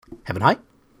Heaven High.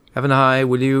 Heaven High,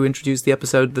 will you introduce the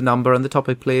episode, the number and the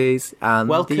topic, please? And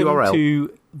Welcome the URL.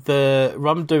 to the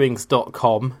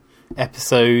rumdoings.com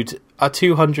episode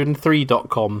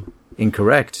 203.com.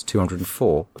 Incorrect,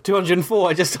 204. 204,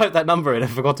 I just typed that number in, I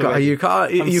forgot to You can't,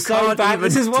 I'm you so can't bad. even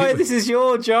This is why this is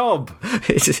your job.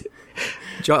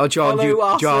 John, Follow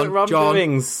us at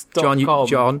rumdoings.com.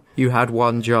 John, you had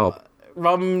one job.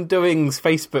 Rumdoings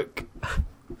Facebook.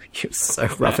 You're so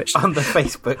rubbish. On the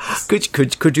Facebook.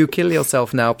 Could you kill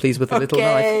yourself now, please, with a little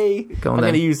knife? Go on, I'm going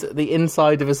then. to use the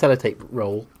inside of a sellotape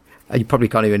roll. You probably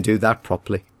can't even do that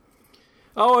properly.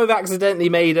 Oh, I've accidentally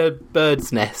made a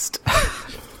bird's nest.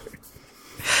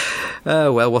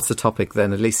 Well, what's the topic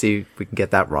then? At least see if we can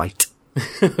get that right.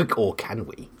 Or can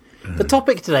we? The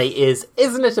topic today is,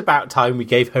 isn't it about time we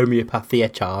gave homeopathy a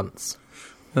chance?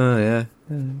 Oh, yeah.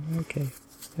 Okay.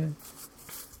 Yeah.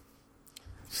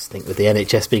 Just think with the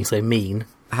NHS being so mean.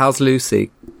 How's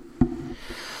Lucy?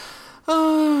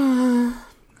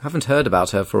 Haven't heard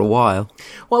about her for a while.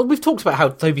 Well, we've talked about how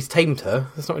Toby's tamed her.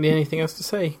 There's not really anything else to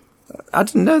say. I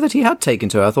didn't know that he had taken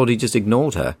to her. I thought he just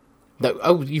ignored her.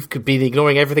 No, you could be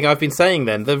ignoring everything I've been saying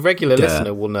then. The regular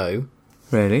listener will know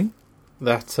Really?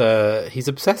 that he's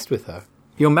obsessed with her.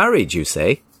 You're married, you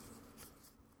say?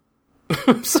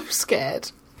 I'm so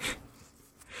scared.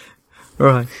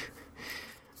 Right.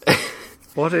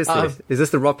 What is this? Is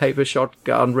this the Rock, Paper,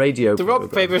 Shotgun radio The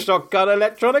Rock, Paper, Shotgun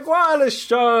Electronic Wireless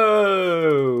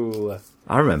Show!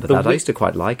 I remember that. I used to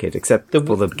quite like it, except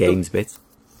for the games bit.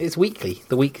 It's weekly.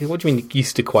 The weekly. What do you mean you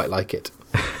used to quite like it?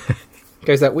 It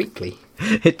goes out weekly.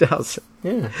 It does.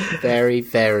 Yeah. Very,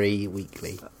 very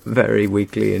weekly. Very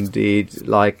weekly indeed.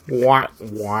 Like Wah,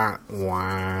 wah,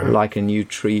 wah. like a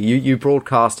neutrino. You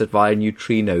broadcast it via a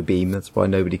neutrino beam. That's why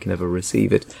nobody can ever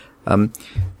receive it.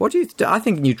 What do you? I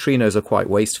think neutrinos are quite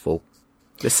wasteful.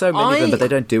 There's so many of them, but they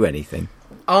don't do anything.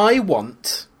 I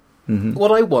want.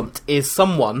 What I want is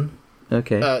someone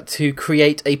to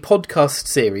create a podcast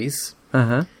series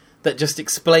that just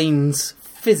explains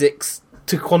physics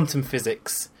to quantum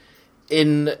physics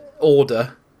in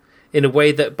order, in a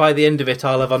way that by the end of it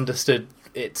I'll have understood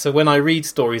it. So when I read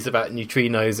stories about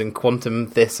neutrinos and quantum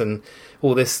this and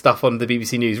all this stuff on the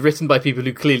BBC News, written by people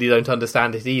who clearly don't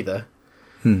understand it either,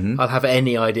 I'll have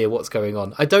any idea what's going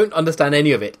on. I don't understand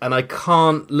any of it, and I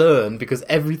can't learn because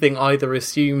everything either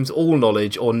assumes all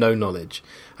knowledge or no knowledge,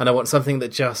 and I want something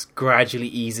that just gradually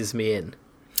eases me in.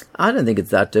 I don't think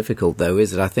it's that difficult, though,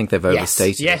 is it? I think they've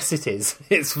overstated it. Yes, it is.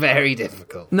 It's very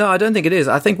difficult. No, I don't think it is.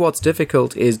 I think what's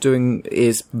difficult is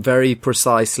very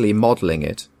precisely modelling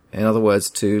it. In other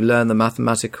words, to learn the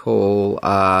mathematical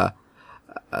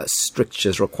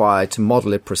strictures required to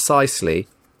model it precisely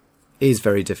is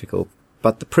very difficult.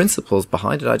 But the principles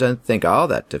behind it, I don't think are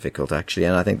that difficult, actually,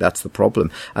 and I think that's the problem.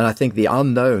 And I think the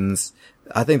unknowns,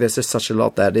 I think there's just such a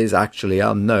lot that is actually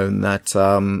unknown that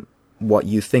what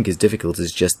you think is difficult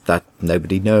is just that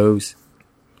nobody knows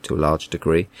to a large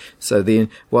degree. So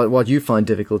what you find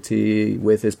difficulty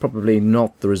with is probably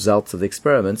not the results of the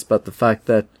experiments, but the fact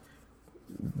that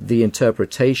the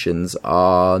interpretations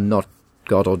are not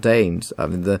God ordained. I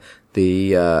mean,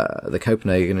 the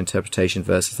Copenhagen interpretation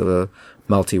versus the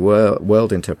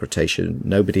multi-world interpretation,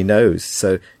 nobody knows.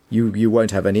 So you won't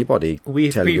have anybody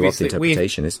telling you what the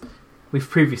interpretation is. We've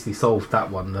previously solved that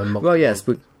one. Well, yes,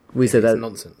 but we said that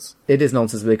nonsense. It is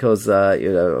nonsense because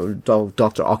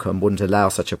Dr. Ockham wouldn't allow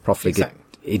such a profligate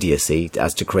idiocy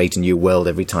as to create a new world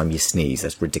every time you sneeze.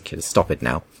 That's ridiculous. Stop it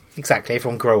now. Exactly.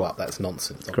 Everyone grow up. That's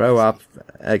nonsense. Grow up.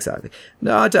 Exactly.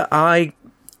 No,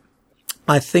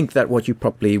 I think that what you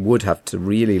probably would have to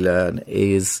really learn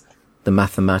is the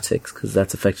mathematics, because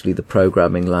that's effectively the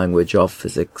programming language of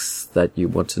physics that you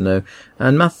want to know.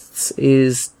 And maths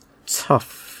is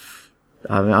tough.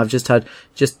 I mean, I've had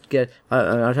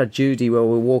Judy while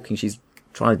we're walking. She's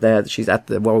while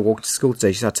we're walking to school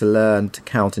today. She's had to learn to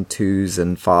count in 2s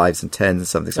and 5s and 10s and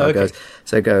something.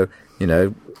 So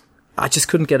I just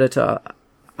couldn't get her to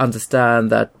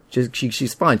understand that.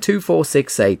 She's fine. 2, 4,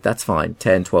 6, 8. That's fine.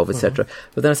 10, 12, etc.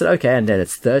 But then I said, okay, and then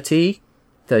it's 30,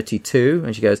 32,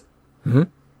 and she goes,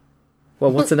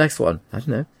 well, what's the next one? I don't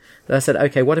know. Then I said,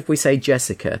 okay, what if we say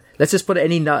Jessica? Let's just put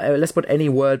any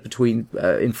word between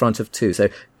in front of 2. So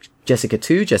Jessica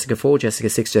 2, Jessica 4, Jessica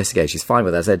 6, Jessica 8. She's fine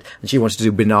with that. I said, and she wanted to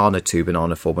do banana 2,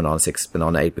 banana 4, banana 6,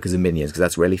 banana 8 because of minions, because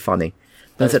that's really funny.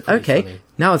 Then I said, okay, funny.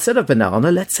 Now instead of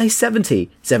banana, let's say 70.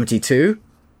 72?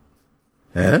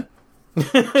 Huh?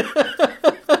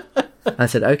 I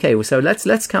said, okay, well, so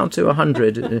let's count to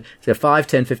 100. So 5,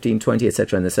 10, 15, 20,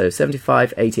 etc. And so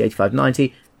 75, 80, 85,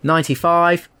 90,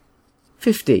 95,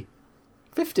 50.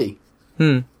 50?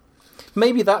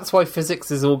 Maybe that's why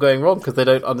physics is all going wrong, because they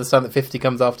don't understand that 50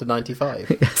 comes after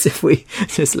 95. As if we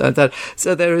just learned that.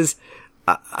 So there is,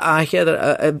 I hear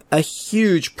that a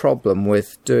huge problem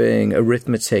with doing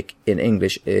arithmetic in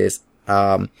English is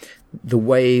the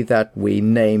way that we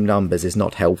name numbers is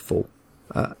not helpful.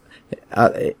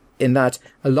 In that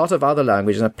a lot of other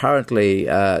languages, and apparently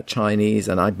Chinese,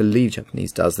 and I believe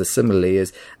Japanese does this similarly,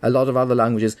 is a lot of other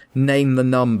languages name the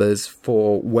numbers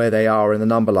for where they are in the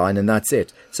number line, and that's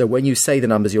it. So when you say the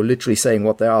numbers, you're literally saying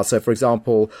what they are. So, for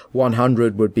example,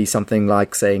 100 would be something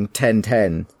like saying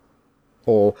 1010,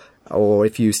 or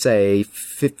if you say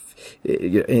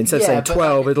instead of saying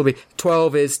 12, it'll be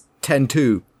 12 is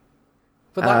 10-2.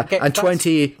 And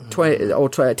 20 or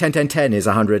 10 is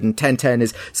 100, and 10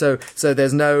 is so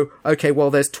there's no, okay,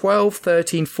 well, there's 12,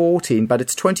 13, 14, but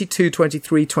it's 22,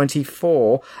 23,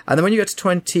 24, and then when you get to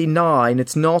 29,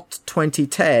 it's not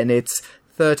 2010, it's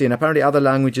 30, and apparently other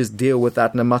languages deal with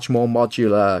that in a much more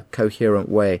modular, coherent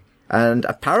way, and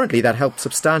apparently that helps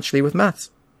substantially with maths.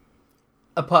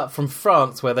 Apart from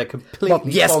France, where they're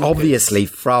completely bonkers. Obviously,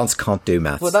 France can't do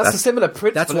maths. Well, that's a similar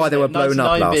principle. That's why they were blown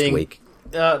up last week.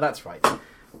 That's right.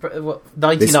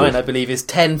 99, I believe, is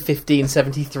 10, 15,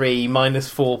 73, minus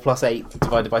 4 plus 8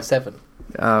 divided by 7.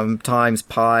 Times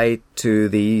pi to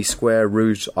the square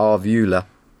root of Euler.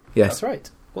 Yes. That's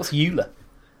right. What's Euler?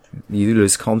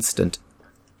 Euler's constant.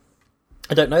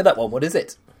 I don't know that one. What is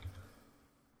it?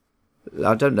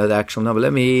 I don't know the actual number.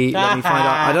 Let me find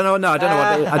out. I don't know. No, I don't know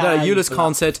what. I don't know Euler's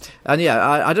constant. And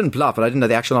yeah, I didn't bluff, but I didn't know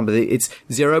the actual number. It's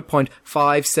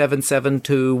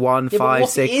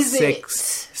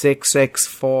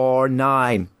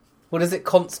 0.57721566649. What is it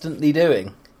constantly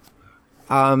doing?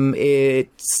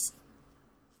 It's.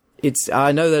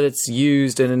 I know that it's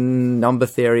used in number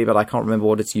theory, but I can't remember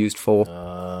what it's used for.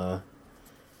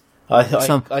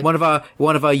 One of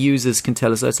our users can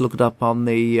tell us. Let's look it up on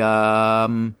the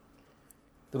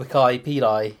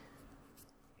Wikipedia.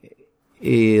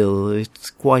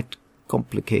 It's quite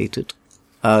complicated.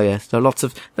 Oh yes, there are lots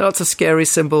of scary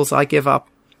symbols. I give up.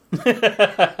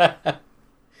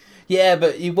 Yeah,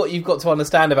 but what you've got to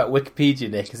understand about Wikipedia,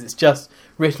 Nick, is it's just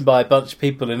written by a bunch of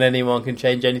people, and anyone can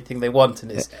change anything they want,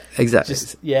 and it's exactly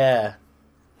just, yeah.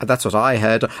 That's what I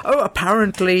heard. Oh,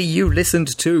 apparently you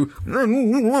listened to.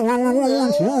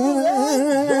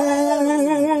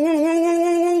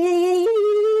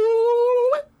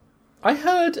 I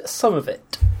heard some of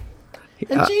it.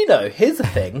 And do you know, here's the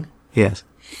thing. Yes.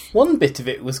 One bit of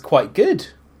it was quite good.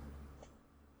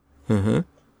 Mm-hmm.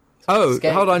 Oh,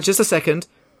 hold on just a second.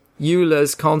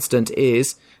 Euler's constant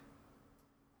is,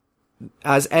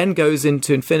 as n goes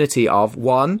into infinity, of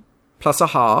 1 plus a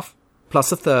half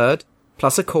plus a third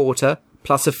plus a quarter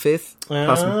plus a fifth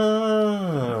plus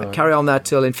carry on that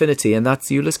till infinity, and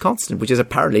that's Euler's constant, which is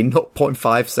apparently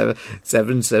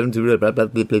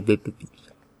 0.5777.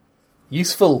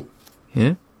 Useful.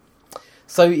 Yeah.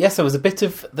 So yes, there was a bit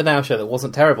of the Now Show that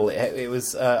wasn't terrible. It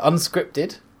was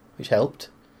unscripted, which helped.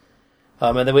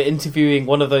 And they were interviewing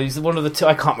one of the two.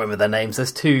 I can't remember their names.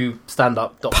 There's two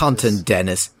stand-up doctors. Punt and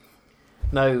Dennis.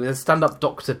 No, there's stand-up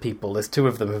doctor people. There's two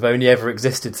of them who've only ever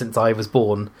existed since I was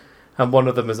born, and one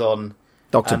of them is on.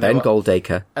 Dr. Ben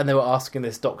Goldacre. And they were asking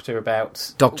this doctor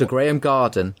about Dr. Graham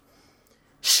Garden.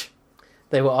 Shh.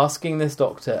 They were asking this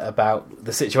doctor about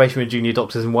the situation with junior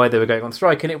doctors and why they were going on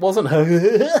strike, and it wasn't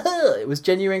it was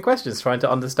genuine questions trying to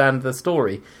understand the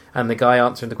story, and the guy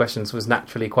answering the questions was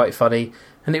naturally quite funny,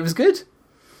 and it was good.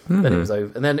 Mm-hmm. Then it was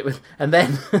over, and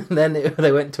then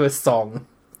they went to a song.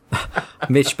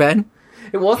 Mitch Ben?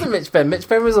 It wasn't Mitch Ben. Mitch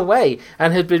Ben was away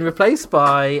and had been replaced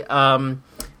by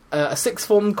a sixth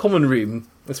form common room,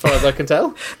 as far as I can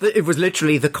tell. It was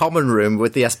literally the common room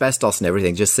with the asbestos and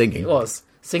everything, just singing. It was.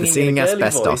 Singing a girly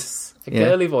voice.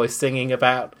 Girly voice singing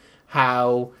about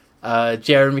how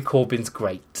Jeremy Corbyn's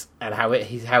great, and how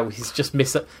he's just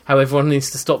how everyone needs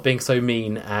to stop being so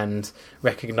mean and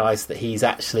recognise that he's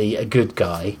actually a good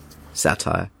guy.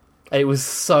 Satire. And it was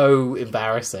so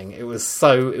embarrassing. It was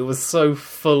so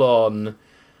full on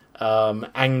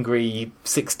angry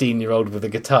 16-year-old with a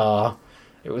guitar.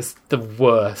 It was the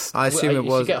worst. I assume it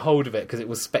was. You should get hold of it because it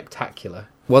was spectacular.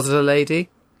 Was it a lady?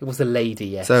 It was a lady,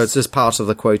 yes. So it's just part of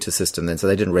the quota system then, so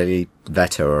they didn't really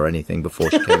vet her or anything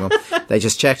before she came on. They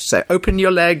just checked, say, open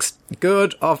your legs,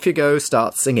 good, off you go,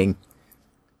 start singing.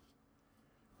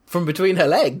 From between her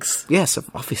legs? Yes,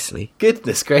 obviously.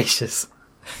 Goodness gracious.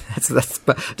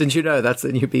 But didn't you know that's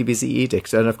the new BBC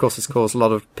edict? And of course it's caused a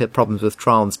lot of problems with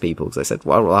trans people, because they said,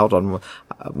 well, hold on,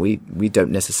 we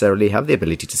don't necessarily have the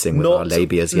ability to sing with our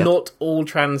labias yet. Not all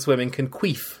trans women can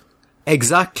queef.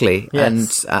 Exactly.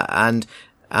 Yes. And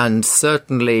and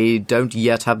certainly don't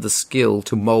yet have the skill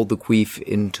to mould the queef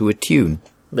into a tune.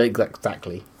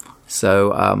 Exactly.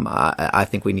 So I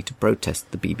think we need to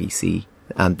protest the BBC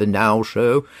and the Now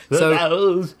Show. Did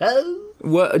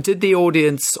the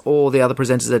audience or the other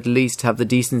presenters at least have the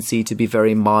decency to be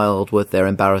very mild with their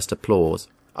embarrassed applause?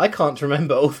 I can't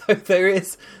remember, although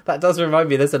that does remind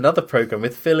me, there's another programme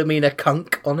with Philomena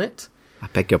Kunk on it. I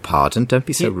beg your pardon, don't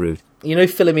be so rude. You know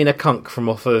Philomena Kunk from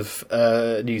off of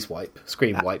Newswipe,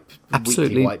 Screenwipe,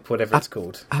 absolutely, Weekly Wipe, whatever it's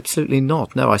called? Absolutely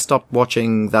not. No, I stopped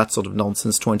watching that sort of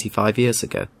nonsense 25 years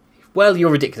ago. Well, you're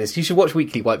ridiculous. You should watch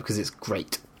Weekly Wipe because it's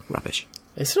great. Rubbish.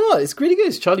 It's not. It's really good.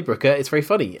 It's Charlie Brooker. It's very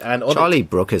funny. And Charlie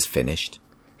Brooker's finished.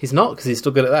 He's not, because he's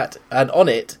still good at that. And on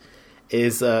it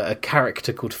is a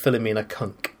character called Philomena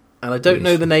Kunk. And I don't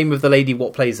know the name of the lady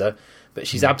what plays her, but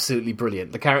she's absolutely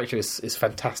brilliant. The character is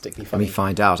fantastically funny. Let me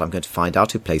find out. I'm going to find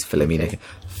out who plays Philomena. Okay.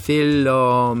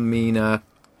 Philomena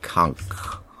Kunk.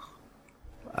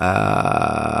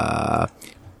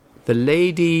 The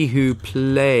lady who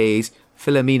plays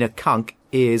Philomena Kunk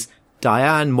is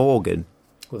Diane Morgan.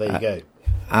 Well, there you go.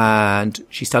 And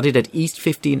she studied at East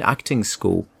 15 Acting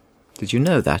School. Did you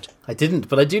know that? I didn't,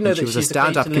 but I do know that she was a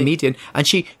stand-up comedian, and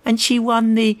she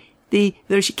won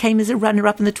she came as a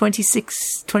runner-up in the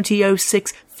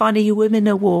 2006 Funny Women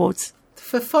Awards.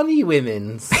 For Funny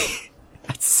Women's.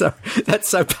 That's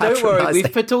so patronising.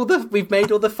 Don't worry, we've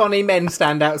made all the funny men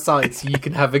stand outside so you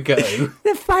can have a go.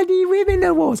 The Funny Women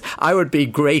Awards. I would be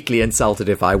greatly insulted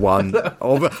if I won,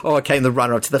 or came the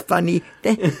runner-up to the funny,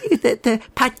 the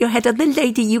pat your head on the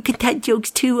lady you can tell jokes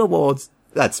to awards.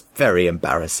 That's very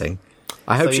embarrassing.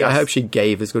 I hope she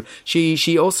gave as good.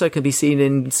 She also can be seen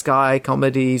in Sky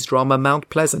Comedy's drama Mount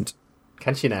Pleasant.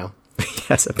 Can she now?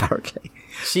 Yes, apparently.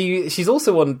 She's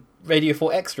also on Radio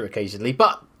 4 Extra occasionally,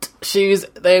 but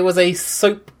there was a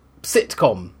soap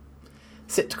sitcom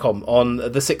on the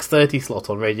 6:30 slot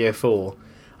on Radio 4.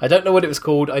 I don't know what it was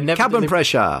called. Cabin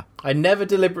Pressure. I never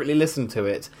deliberately listened to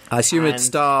it. I assume it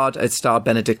starred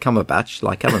Benedict Cumberbatch,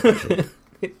 like Cabin Pressure.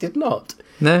 It did not.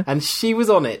 No. And she was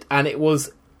on it, and it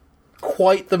was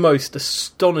quite the most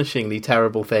astonishingly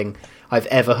terrible thing I've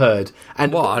ever heard.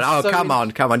 And what? Oh, come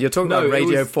on. You're talking about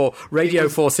Radio 4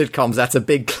 sitcoms. That's a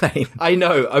big claim. I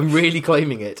know. I'm really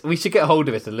claiming it. We should get hold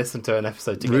of it and listen to an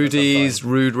episode together. Rudy's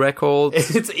Rude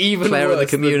Records. It's even Claire worse. Of the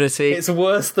Community. It's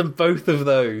worse than both of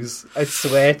those. I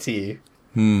swear to you.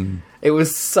 It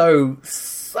was so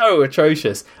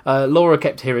atrocious. Laura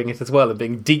kept hearing it as well and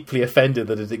being deeply offended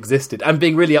that it existed and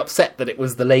being really upset that it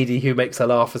was the lady who makes her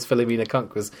laugh as Philomena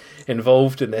Kunk was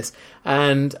involved in this.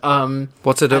 And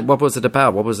what was it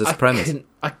about? What was its premise?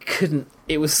 I couldn't.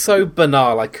 It was so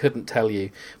banal. I couldn't tell you.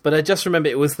 But I just remember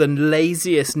it was the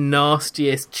laziest,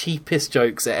 nastiest, cheapest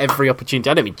jokes at every opportunity.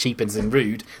 I don't mean cheap as in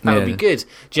rude. That would be good.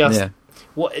 Just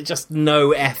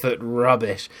no effort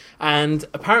rubbish. And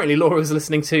apparently Laura was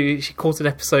listening she caught an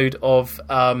episode of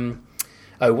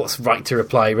what's Right to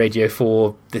Reply, Radio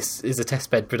 4, this is a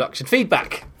testbed production.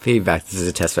 Feedback, this is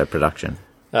a testbed production.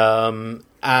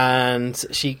 And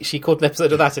she caught an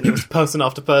episode of that, and it was person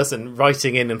after person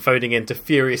writing in and phoning in to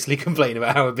furiously complain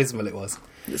about how abysmal it was.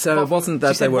 So it wasn't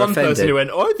that they were offended. One person who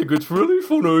went, I think it's really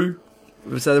funny.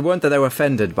 So it weren't that they were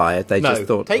offended by it, they just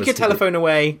thought... Take your telephone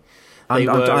away.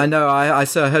 I know, I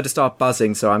heard it start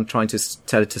buzzing, so I'm trying to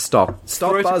tell it to stop.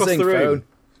 Stop buzzing, phone.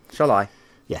 Shall I?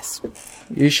 Yes.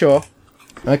 You sure?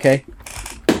 Okay.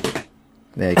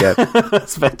 There you go.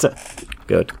 That's better.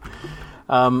 Good.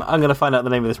 I'm going to find out the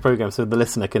name of this programme so the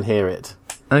listener can hear it.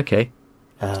 Okay.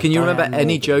 Can you remember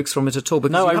any jokes from it at all?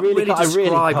 Because you haven't really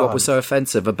described what was so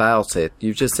offensive about it.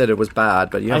 You've just said it was bad,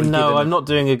 but you haven't I'm not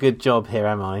doing a good job here,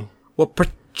 am I? Well,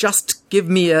 just give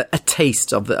me a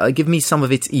taste of it. Give me some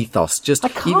of its ethos. I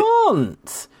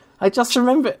can't. I just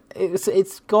remember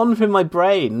it's gone from my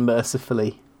brain,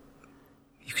 mercifully.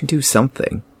 You can do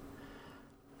something.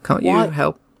 Can't you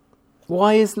help?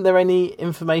 Why isn't there any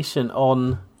information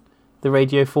on the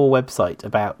Radio 4 website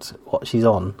about what she's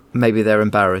on? Maybe they're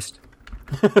embarrassed.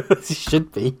 She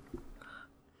should be.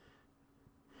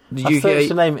 I searched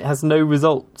the name, it has no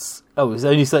results. Oh, it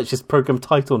only searches programme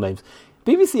title names.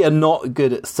 BBC are not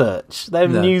good at search. Their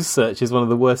news search is one of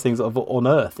the worst things on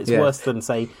earth. It's worse than,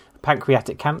 say,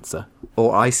 pancreatic cancer.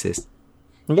 Or ISIS.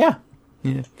 Yeah.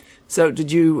 So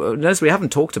did you... notice we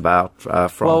haven't talked about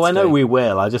France. Well, I know we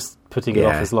will. I'm just putting it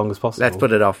off as long as possible. Let's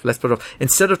put it off.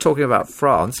 Instead of talking about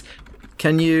France,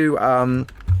 can you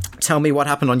tell me what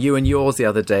happened on You and Yours the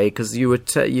other day? Because you were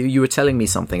you were telling me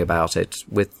something about it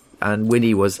and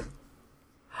Winnie was...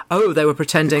 Oh, they were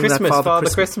pretending that Father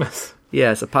Christmas.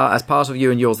 Yes, as part of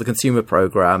You and Yours, the consumer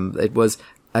programme, it was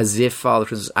as if Father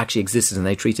Christmas actually existed and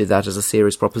they treated that as a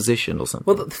serious proposition or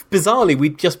something. Well, bizarrely,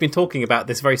 we'd just been talking about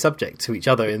this very subject to each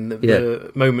other in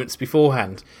the moments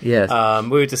beforehand. Yes.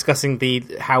 We were discussing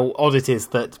how odd it is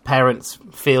that parents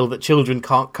feel that children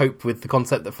can't cope with the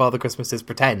concept that Father Christmas is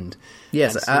pretend.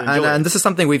 Yes, and this is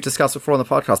something we've discussed before on the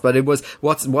podcast, but it was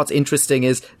what's interesting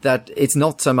is that it's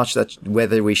not so much that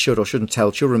whether we should or shouldn't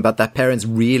tell children, but that parents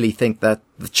really think that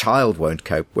the child won't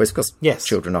cope, whereas because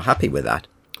children are happy with that.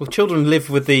 Well, children live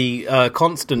with the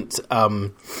constant,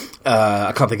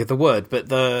 I can't think of the word, but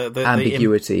the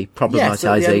ambiguity,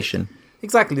 problematization.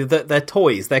 Exactly, they're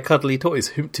toys, they're cuddly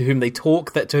toys to whom they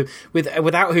talk,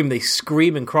 without whom they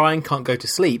scream and cry and can't go to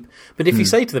sleep. But if you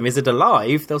say to them, is it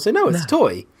alive? They'll say, no, it's a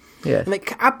toy. Yes. And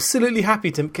they're absolutely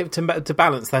happy to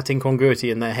balance that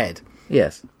incongruity in their head.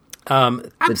 Yes.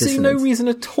 Absolutely no reason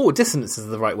at all. Dissonance is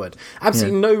the right word.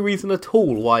 Absolutely no reason at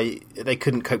all why they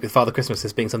couldn't cope with Father Christmas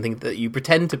as being something that you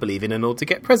pretend to believe in order to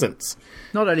get presents.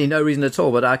 Not only no reason at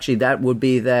all, but actually that would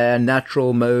be their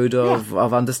natural mode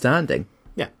of understanding.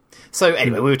 Yeah. So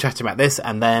anyway, we were chatting about this,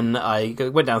 and then I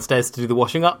went downstairs to do the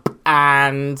washing up,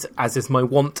 and as is my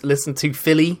wont, listen to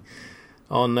Philly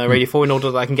on Radio 4 in order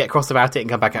that I can get cross about it and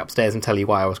come back upstairs and tell you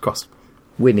why I was cross.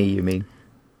 Winnie, you mean?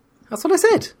 That's what I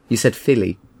said. You said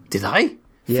Philly. Did I?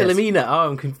 Yes. Philomena.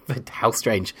 Oh, how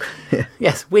strange.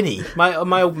 Yes, Winnie. My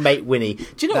old mate Winnie.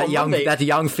 Do you know that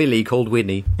young filly called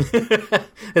Winnie?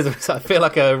 I feel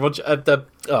like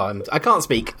I can't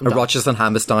speak. A Rodgers and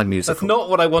Hammerstein musical. That's not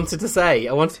what I wanted to say.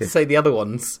 I wanted to say the other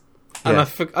ones. And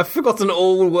I've forgotten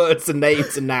all words and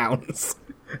names and nouns.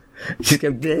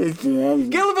 Gilbert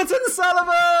and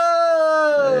Sullivan!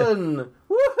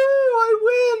 Woohoo! I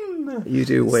win! You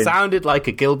do win. Sounded like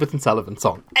a Gilbert and Sullivan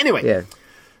song. Anyway,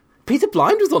 Peter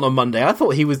Blind was on Monday. I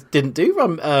thought he didn't do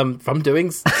from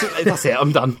doing. That's it.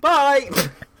 I'm done. Bye.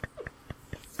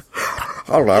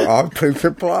 Hello, I'm Peter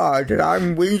Blind, and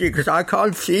I'm weedy because I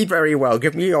can't see very well.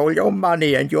 Give me all your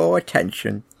money and your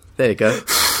attention. There you go.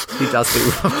 He does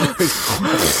do.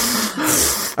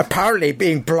 Apparently,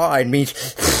 being blind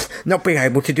means not being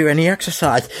able to do any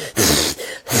exercise.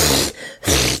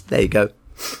 There you go.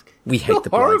 We hate the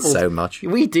blind so much.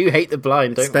 We do hate the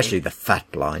blind, don't we? Especially the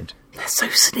fat blind. They're so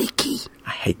sneaky.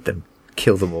 I hate them.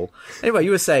 Kill them all. Anyway,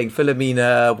 you were saying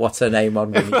Philomena, what's her name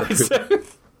on Winnie the Pooh? So,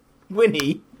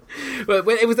 Winnie. Well,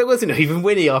 it wasn't even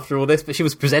Winnie after all this, but she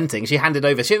was presenting. She handed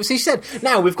over. She said,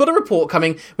 now, we've got a report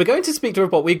coming. We're going to speak to a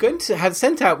report. We're going to have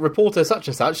sent out reporter such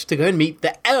and such to go and meet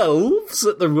the elves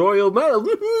at the Royal Mail.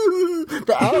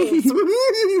 The elves.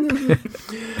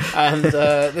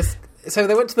 And so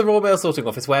they went to the Royal Mail sorting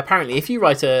office, where apparently if you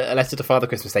write a letter to Father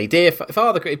Christmas, say, dear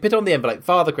Father, put on the envelope,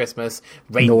 Father Christmas,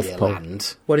 Reindeer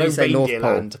Land. What did you say, North Pole?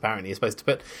 Land, apparently, you're supposed to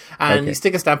put. And you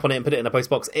stick a stamp on it and put it in a post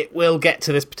box. It will get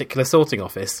to this particular sorting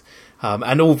office,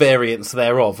 and all variants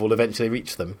thereof will eventually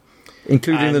reach them.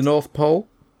 Including the North Pole?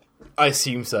 I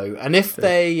assume so. And if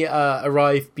they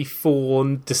arrive before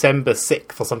December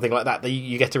 6th or something like that,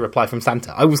 you get a reply from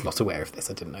Santa. I was not aware of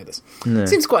this. I didn't know this. No.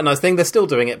 Seems quite a nice thing. They're still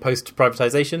doing it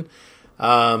post-privatisation.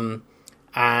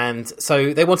 And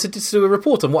so they wanted to do a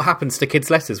report on what happens to kids'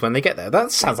 letters when they get there.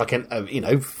 That sounds like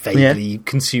vaguely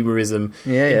consumerism,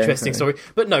 interesting story.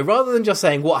 But no, rather than just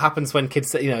saying what happens when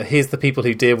kids, here's the people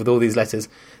who deal with all these letters,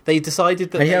 they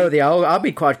decided that... I'll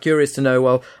be quite curious to know,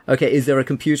 well, okay, is there a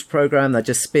computer program that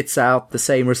just spits out the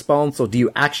same response, or do you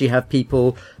actually have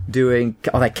people are they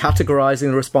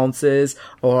categorizing the responses,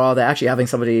 or are they actually having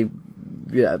somebody...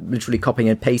 literally copying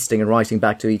and pasting and writing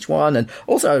back to each one? And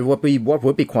also what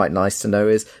would be quite nice to know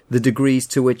is the degrees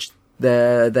to which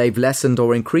they've lessened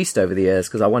or increased over the years,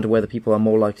 because I wonder whether people are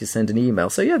more likely to send an email.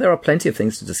 So there are plenty of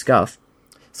things to discuss.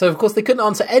 So of course they couldn't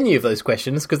answer any of those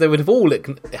questions because they would have all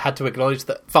had to acknowledge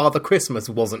that Father Christmas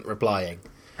wasn't replying.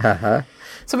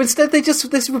 So instead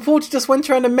this reporter just went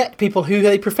around and met people who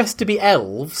they professed to be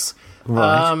elves.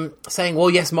 Right. Saying, well,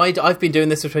 yes, I've been doing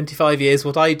this for 25 years.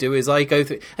 What I do is I go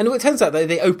through... And it turns out that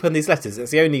they open these letters.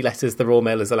 It's the only letters the Royal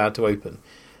Mail is allowed to open.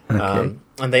 Okay.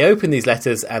 And they open these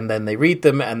letters, and then they read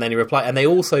them, and then you reply. And they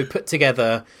also put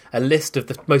together a list of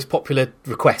the most popular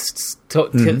requests,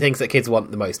 things that kids want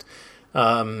the most.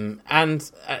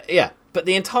 But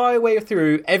the entire way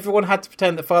through, everyone had to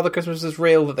pretend that Father Christmas was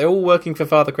real, that they're all working for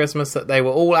Father Christmas, that they were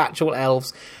all actual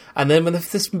elves. And then when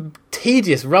this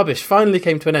tedious rubbish finally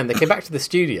came to an end, they came back to the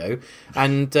studio,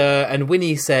 and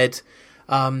Winnie said,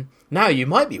 now you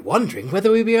might be wondering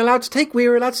whether we were allowed to take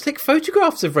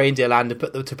photographs of Reindeer Land and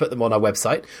put them on our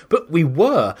website. But we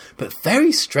were. But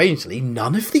very strangely,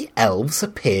 none of the elves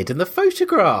appeared in the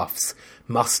photographs.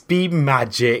 Must be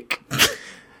magic.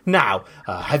 Now,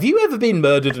 have you ever been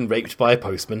murdered and raped by a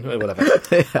postman? Or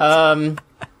whatever.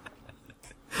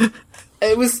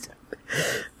 It was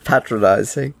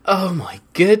patronising. Oh my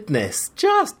goodness!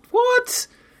 Just what?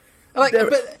 Like,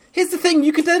 but here's the thing: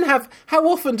 you could then have. How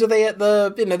often do they at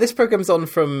the? This program's on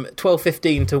from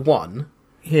 12:15 to 1.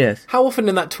 Yes. How often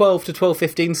in that 12 to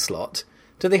 12:15 slot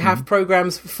do they have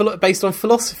programs based on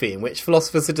philosophy, in which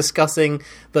philosophers are discussing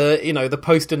the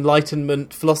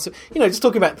post-Enlightenment philosophy? Just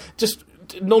talking about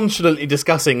nonchalantly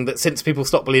discussing that since people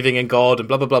stopped believing in God and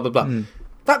blah blah blah blah blah.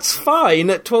 That's fine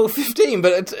at 12:15,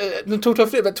 but at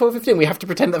 12:15 we have to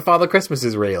pretend that Father Christmas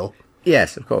is real.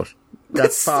 Yes, of course.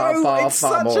 That's far more of a taboo. It's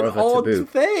such an odd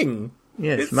thing.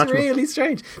 Yes, it's really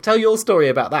strange. Tell your story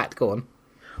about that. Go on.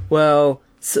 Well,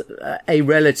 a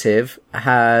relative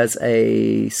has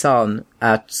a son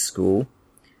at school,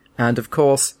 and of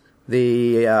course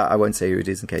I won't say who it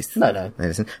is in case no.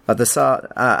 But the son,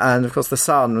 and of course the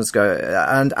son was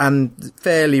and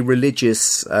fairly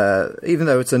religious. Even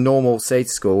though it's a normal state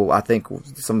school, I think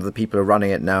some of the people who are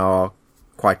running it now are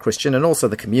quite Christian, and also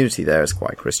the community there is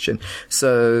quite Christian.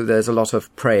 So there's a lot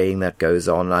of praying that goes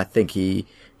on. And I think he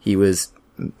was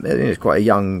quite a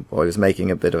young boy, was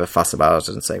making a bit of a fuss about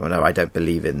it and saying, well, no, I don't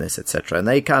believe in this, etc. And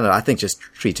they kind of, I think, just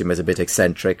treat him as a bit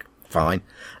eccentric. Fine.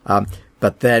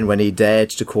 But then when he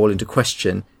dared to call into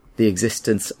question the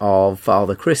existence of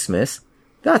Father Christmas,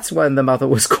 that's when the mother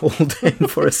was called in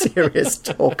for a serious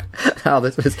talk, how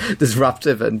this was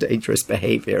disruptive and dangerous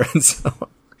behaviour and so on.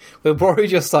 We're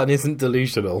worried your son isn't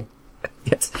delusional.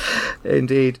 Yes,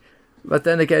 indeed. But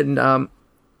then again,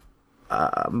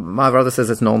 my brother says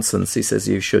it's nonsense. He says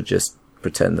you should just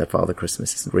pretend that Father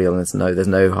Christmas isn't real and there's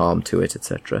no harm to it,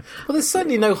 etc. Well, there's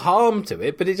certainly no harm to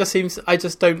it, but it just seems I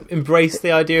just don't embrace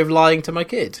the idea of lying to my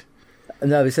kid.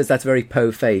 No, he says that's very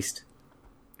po-faced.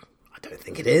 I don't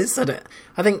think it is.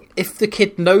 I think if the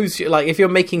kid knows you, like if you're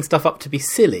making stuff up to be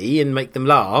silly and make them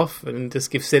laugh and just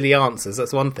give silly answers,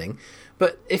 that's one thing.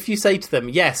 But if you say to them,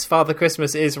 yes, Father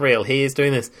Christmas is real, he is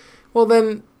doing this, well,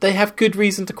 then they have good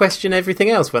reason to question everything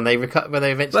else when they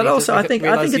eventually. But also, I think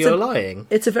you're lying.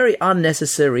 It's a very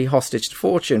unnecessary hostage to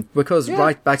fortune because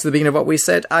right back to the beginning of what we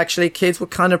said, actually, kids will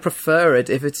kind of prefer it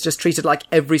if it's just treated like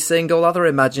every single other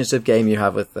imaginative game you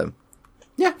have with them.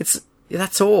 Yeah,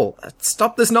 that's all.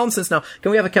 Stop this nonsense now. Can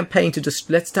we have a campaign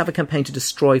let's have a campaign to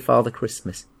destroy Father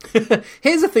Christmas?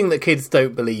 Here's a thing that kids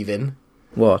don't believe in.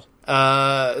 What?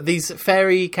 These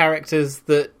fairy characters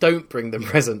that don't bring them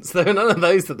presents. There are none of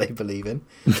those that they believe in.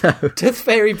 No. Tooth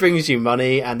Fairy brings you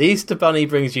money, and the Easter Bunny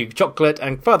brings you chocolate,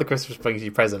 and Father Christmas brings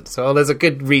you presents. So there's a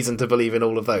good reason to believe in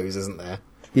all of those, isn't there?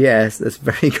 Yes, there's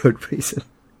a very good reason.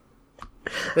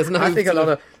 There's no I think a lot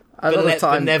of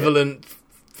time benevolent,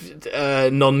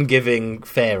 non-giving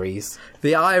fairies.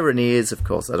 The irony is, of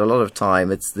course, that a lot of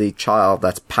time it's the child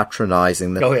that's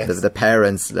patronising the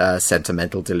parents'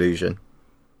 sentimental delusion.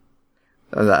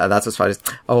 And that's what's funny.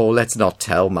 Oh, let's not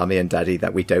tell Mummy and Daddy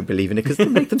that we don't believe in it because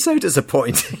it'll make them so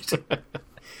disappointed.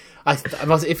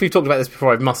 If we've talked about this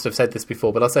before, I must have said this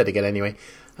before, but I'll say it again anyway.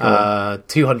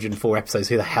 204 episodes,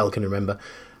 who the hell can remember?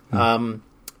 The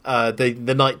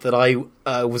night that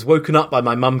I was woken up by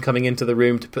my mum coming into the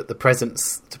room to put the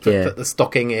presents, put the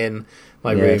stocking in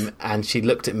my room, and she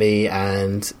looked at me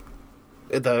and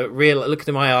looked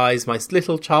in my eyes, my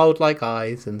little childlike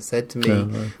eyes, and said to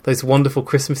me those wonderful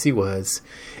Christmassy words: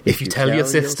 "If you tell your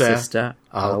sister,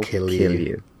 I'll kill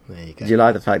you." There you go. Do you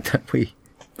like the fact that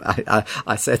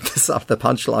I said this off the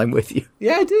punchline with you?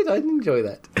 Yeah, I did. I did enjoy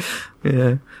that.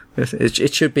 Yeah,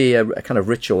 it should be a kind of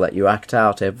ritual that you act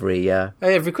out every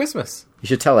Christmas. You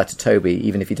should tell that to Toby,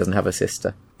 even if he doesn't have a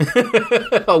sister.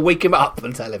 I'll wake him up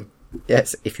and tell him.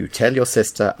 Yes, if you tell your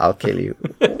sister, I'll kill you.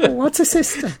 What's a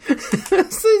sister?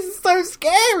 This is so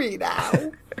scary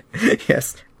now.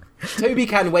 Yes. Toby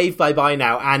can wave bye-bye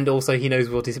now, and also he knows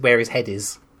where his head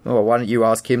is. Oh, why don't you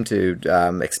ask him to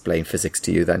explain physics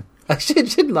to you then? I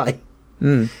shouldn't I?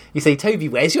 You say, Toby,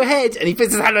 where's your head? And he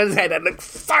puts his hand on his head and looks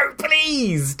so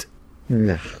pleased.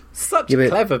 Such a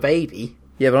clever baby.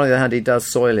 Yeah, but on the other hand, he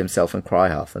does soil himself and cry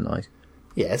half the night.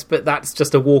 Yes, but that's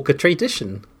just a Walker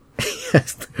tradition.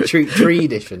 Yes.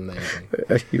 Tradition,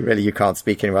 there you can't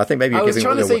speak anymore. I think maybe I was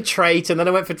trying to say trait, and then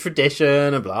I went for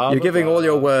tradition and blah. You're giving all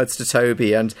your words to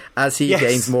Toby, and as he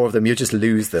gains more of them, you just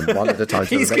lose them one at a time.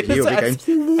 He's going to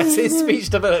going, as his speech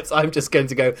develops, I'm just going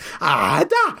to go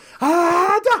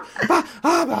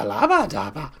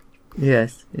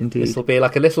Yes, indeed. This will be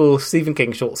like a little Stephen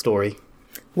King short story.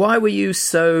 Why were you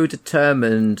so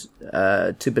determined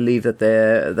to believe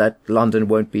that London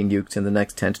won't be nuked in the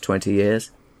next 10 to 20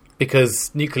 years? Because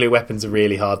nuclear weapons are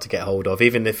really hard to get hold of.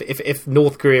 Even if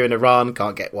North Korea and Iran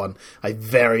can't get one, I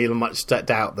very much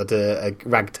doubt that a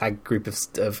ragtag group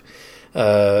of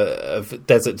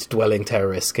desert-dwelling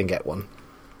terrorists can get one.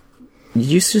 You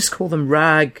used to just call them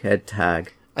raghead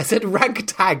tag. I said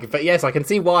ragtag, but yes, I can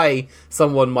see why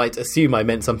someone might assume I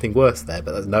meant something worse there.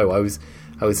 But no, I was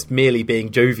merely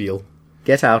being jovial.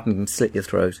 Get out and slit your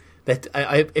throat.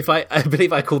 I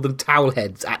believe I called them towel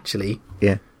heads, actually.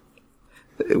 Yeah.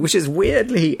 Which is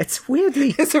weirdly... It's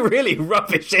a really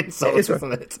rubbish insult,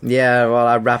 isn't it? Yeah, well,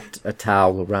 I wrapped a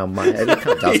towel around my head. It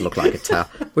kind of does look like a towel.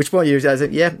 Which one you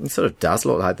said? Yeah, it sort of does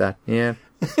look like that. Yeah.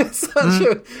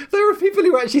 There are people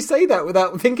who actually say that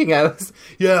without thinking else.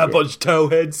 Yeah, a bunch of towel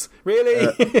heads.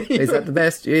 Really? Is that the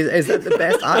best? Is that the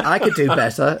best? I could do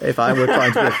better if I were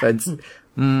trying to offend.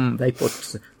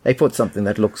 They put something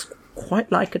that looks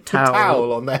quite like a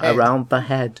towel on the head. Around the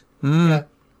head. Yeah.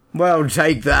 Well,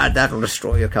 take that. That'll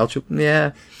destroy your culture.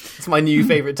 Yeah. It's my new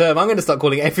favourite term. I'm going to start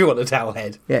calling everyone a towel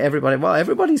head. Yeah, everybody. Well,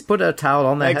 everybody's put a towel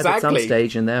on their head at some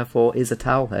stage and therefore is a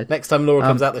towel head. Next time Laura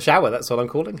comes out the shower, that's what I'm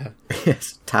calling her.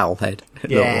 Yes, towel head.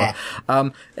 Yeah.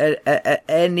 Anywho,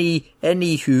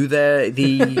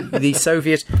 the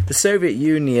Soviet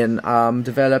Union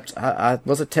developed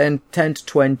was it 10 to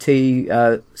 20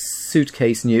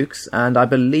 suitcase nukes, and I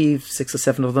believe 6 or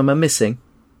 7 of them are missing.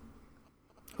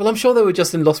 Well, I'm sure they were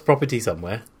just in lost property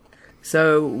somewhere.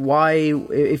 So why,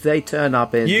 if they turn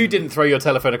up in... You didn't throw your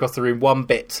telephone across the room one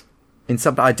bit.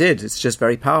 I did. It's just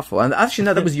very powerful. And actually,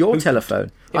 no, that was your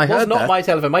telephone. It was not my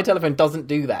telephone. My telephone doesn't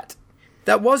do that.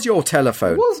 That was your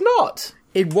telephone. It was not.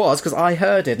 It was, because I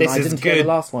heard it, and I didn't hear the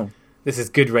last one. This is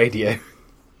good radio.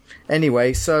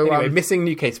 Anyway, missing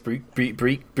new case, Toby.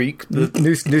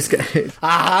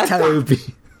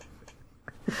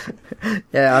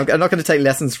 Yeah, I'm not going to take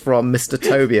lessons from Mr.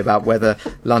 Toby about whether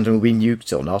London will be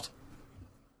nuked or not.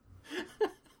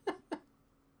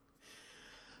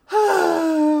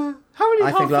 How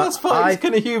many half-past fives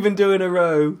can a human do in a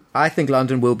row? I think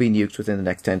London will be nuked within the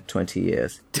next 10 to 20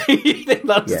 years. Do you think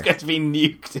London's going to be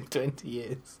nuked in 20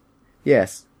 years?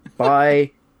 Yes.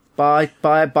 By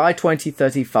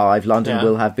 2035, London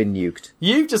will have been nuked.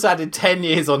 You've just added 10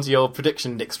 years onto your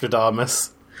prediction,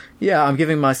 Nickstradamus. Yeah, I'm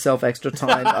giving myself extra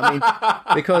time. I mean,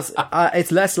 because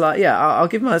it's less like... Yeah, I'll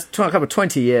give myself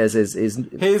 20 years is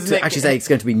to actually say it's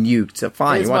going to be nuked. So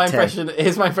fine,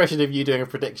 here's my impression of you doing a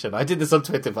prediction. I did this on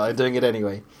Twitter, but I'm doing it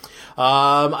anyway.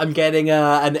 I'm getting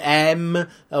an M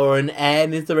or an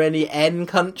N. Is there any N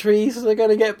countries that are going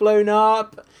to get blown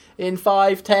up in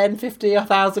 5, 10, 50,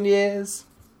 1,000 years?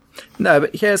 No,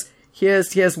 but here's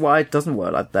why it doesn't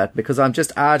work like that, because I'm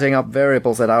just adding up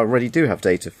variables that I already do have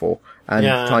data for and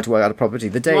trying to work out a probability.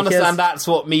 You understand that's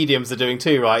what mediums are doing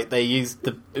too, right? They use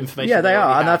the information. Yeah, they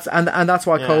are, and that's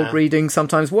why cold reading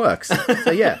sometimes works.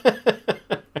 So yeah,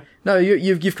 no,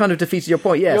 you've kind of defeated your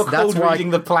point. Yes, that's why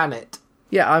reading the planet.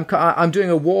 Yeah, I'm doing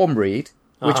a warm read,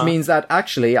 which means that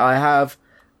actually I have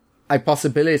a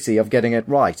possibility of getting it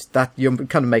right. That you're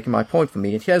kind of making my point for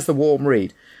me. And here's the warm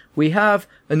read. We have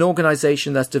an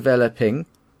organisation that's developing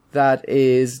that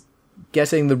is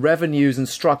getting the revenues and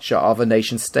structure of a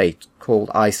nation state called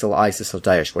ISIL, ISIS or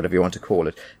Daesh, whatever you want to call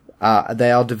it. They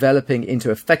are developing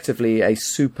into effectively a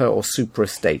super or supra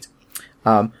state.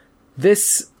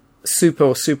 This super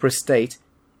or supra state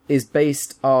is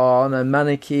based on a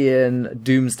Manichaean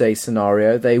doomsday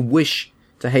scenario. They wish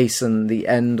to hasten the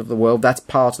end of the world. That's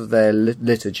part of their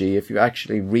liturgy. If you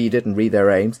actually read it and read their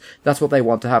aims, that's what they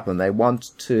want to happen. They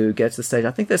want to get to the stage.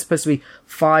 I think there's supposed to be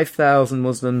 5,000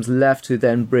 Muslims left who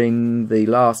then bring the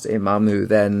last imam, who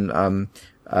then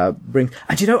bring...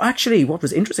 And actually, what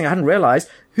was interesting, I hadn't realised,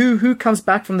 who comes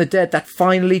back from the dead that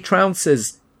finally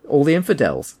trounces all the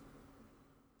infidels?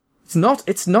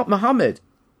 It's not Muhammad.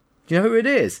 Do you know who it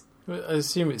is? I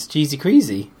assume it's Jeezy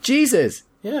Creasy. Jesus.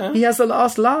 Yeah. He has the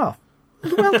last laugh.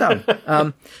 Well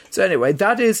done. So anyway,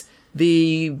 that is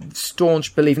the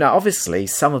staunch belief. Now, obviously,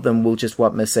 some of them will just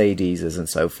want Mercedeses and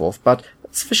so forth, but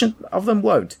sufficient of them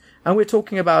won't. And we're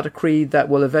talking about a creed that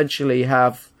will eventually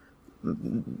have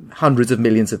hundreds of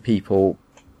millions of people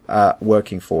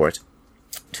working for it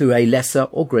to a lesser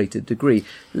or greater degree.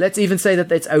 Let's even say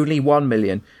that it's only 1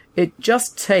 million. It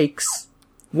just takes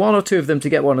 1 or 2 of them to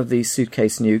get one of these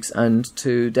suitcase nukes and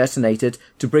to detonate it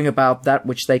to bring about that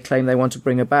which they claim they want to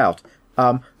bring about.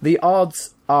 The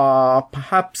odds are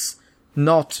perhaps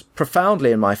not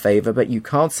profoundly in my favour, but you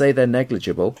can't say they're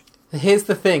negligible. Here's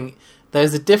the thing.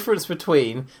 There's a difference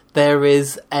between there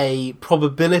is a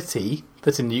probability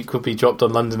that a nuke will be dropped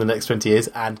on London in the next 20 years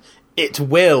and it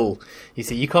will. You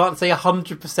see, you can't say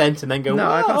 100% and then go,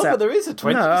 but there is a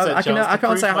 20% chance. I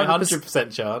can't say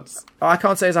 100% chance. I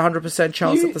can't say it's a 100%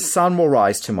 chance that the sun will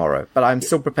rise tomorrow, but I'm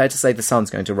still prepared to say the sun's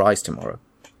going to rise tomorrow.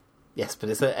 Yes, but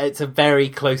it's a very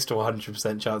close to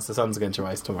 100% chance the sun's going to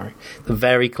rise tomorrow. It's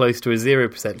very close to a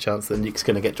 0% chance that the nuke's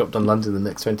going to get dropped on London in the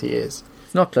next 20 years.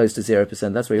 It's not close to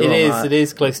 0%. That's where you're wrong. It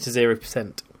is close to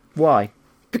 0%. Why?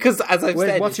 Because, as I've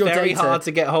said, it's very hard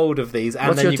to get hold of these,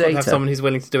 and then you've got to have someone who's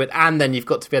willing to do it, and then you've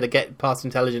got to be able to get past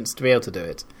intelligence to be able to do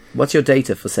it. What's your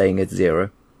data for saying it's 0?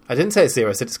 I didn't say it's 0,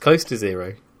 I said it's close to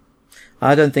 0.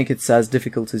 I don't think it's as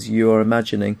difficult as you're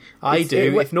imagining. I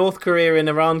do. If North Korea and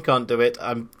Iran can't do it,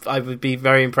 I would be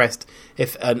very impressed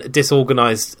if a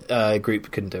disorganised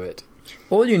group can do it.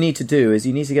 All you need to do is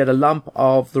you need to get a lump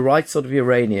of the right sort of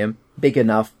uranium, big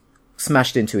enough,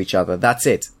 smashed into each other. That's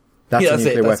it. That's a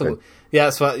nuclear weapon. Yeah,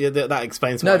 that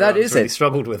explains why Iran's really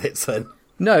struggled with it, then.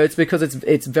 No, it's because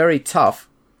it's very tough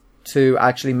to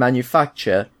actually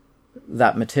manufacture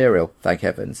that material, thank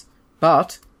heavens.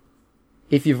 But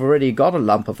if you've already got a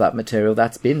lump of that material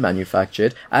that's been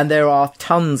manufactured, and there are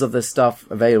tons of this stuff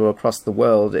available across the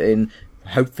world in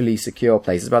hopefully secure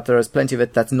places, but there is plenty of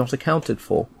it that's not accounted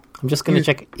for. I'm just going to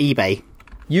check eBay.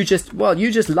 You just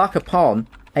luck upon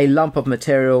a lump of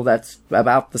material that's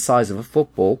about the size of a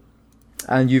football,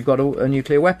 and you've got a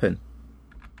nuclear weapon.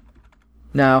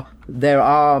 Now, there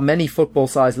are many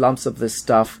football-sized lumps of this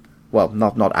stuff, well,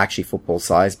 not actually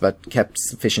football-sized, but kept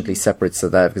sufficiently separate so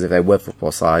that, because if they were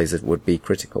football-sized, it would be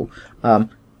critical, that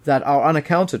are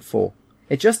unaccounted for.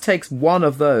 It just takes one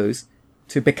of those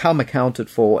to become accounted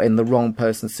for in the wrong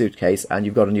person's suitcase, and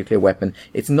you've got a nuclear weapon.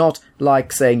 It's not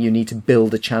like saying you need to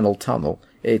build a Channel tunnel.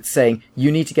 It's saying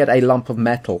you need to get a lump of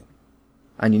metal,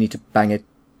 and you need to bang it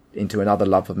into another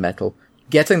lump of metal.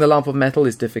 Getting the lump of metal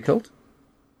is difficult,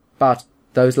 but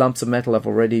those lumps of metal have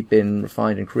already been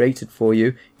refined and created for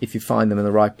you if you find them in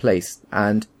the right place,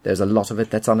 and there's a lot of it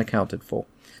that's unaccounted for.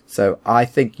 So I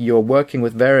think you're working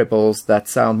with variables that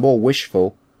sound more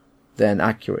wishful than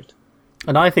accurate.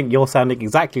 And I think you're sounding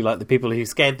exactly like the people who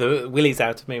scared the willies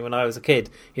out of me when I was a kid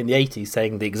in the 80s,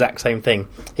 saying the exact same thing,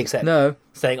 except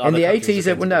saying other in the 80s.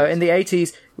 In the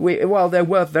 80s, there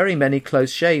were very many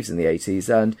close shaves in the 80s,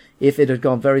 and if it had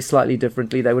gone very slightly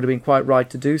differently, they would have been quite right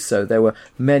to do so. There were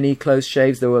many close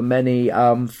shaves. There were many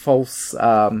false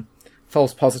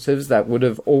positives that would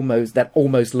have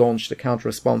almost launched a counter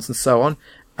response, and so on.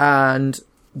 And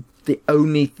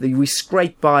we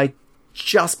scraped by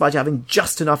just by having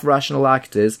just enough rational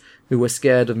actors who were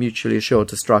scared of mutually assured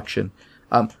destruction.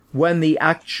 When the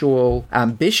actual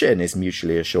ambition is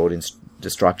mutually assured in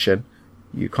destruction,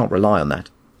 you can't rely on that.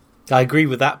 I agree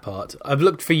with that part. I've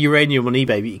looked for uranium on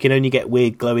eBay, but you can only get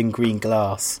weird glowing green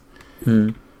glass. So I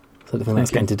don't think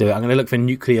that's going to do it. I'm going to look for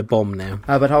nuclear bomb now.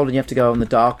 But hold on, you have to go on the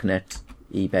darknet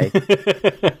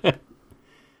eBay.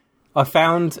 I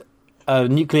found a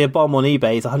nuclear bomb on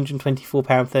eBay. It's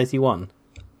 £124.31.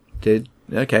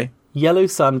 Okay. Yellow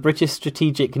Sun British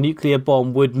strategic nuclear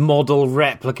bomb would model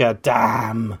replica.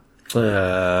 Damn.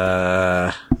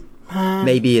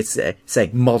 Maybe it's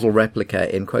saying model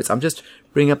replica in quotes. I'm just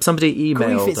bringing up somebody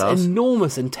emailed it's us.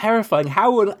 Enormous and terrifying.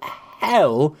 How in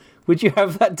hell would you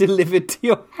have that delivered to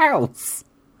your house?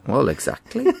 Well,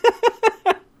 exactly.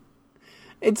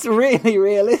 It's really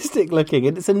realistic looking,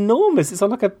 and it's enormous. It's on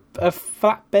like a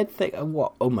flatbed thing.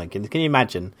 What? Oh my goodness! Can you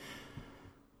imagine?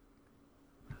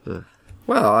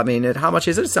 Well, I mean, how much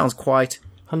is it? It sounds quite...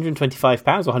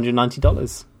 £125 or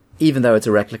 $190. Even though it's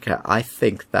a replica, I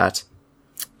think that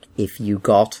if you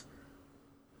got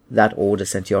that order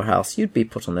sent to your house, you'd be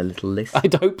put on a little list.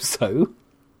 I'd hope so.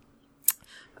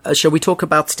 Shall we talk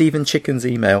about Stephen Chicken's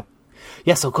email?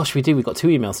 Yes, oh gosh, we do. We've got 2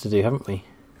 emails to do, haven't we?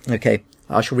 Okay,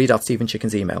 I shall read out Stephen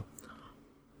Chicken's email.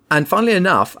 And funnily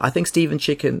enough, I think Stephen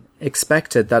Chicken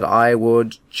expected that I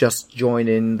would just join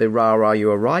in the rah-rah,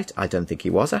 you are right. I don't think he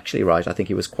was actually right. I think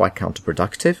he was quite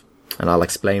counterproductive, and I'll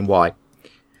explain why.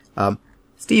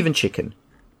 Stephen Chicken.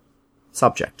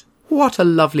 Subject. What a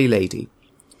lovely lady.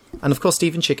 And of course,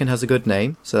 Stephen Chicken has a good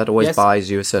name, so that always buys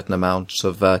you a certain amount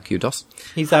of kudos.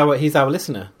 He's our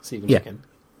listener, Stephen Chicken.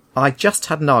 I just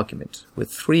had an argument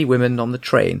with 3 women on the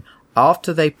train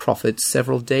after they proffered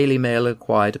several Daily Mail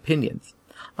acquired opinions.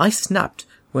 I snapped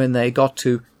when they got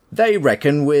to, they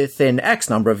reckon within X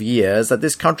number of years that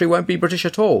this country won't be British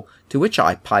at all, to which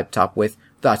I piped up with,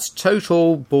 that's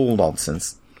total bull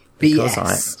nonsense. Because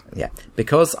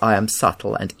I am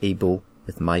subtle and able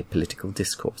with my political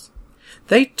discourse.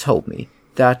 They told me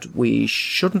that we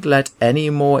shouldn't let any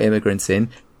more immigrants in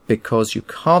because you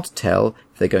can't tell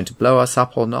if they're going to blow us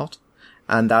up or not,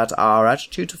 and that our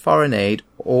attitude to foreign aid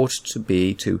ought to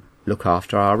be to look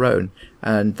after our own,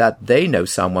 and that they know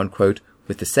someone, quote,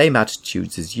 with the same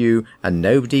attitudes as you, and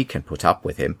nobody can put up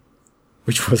with him.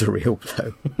 Which was a real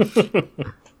blow.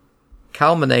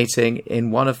 Culminating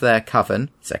in one of their coven,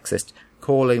 sexist,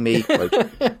 calling me, quote...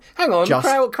 Hang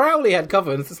on, Crowley had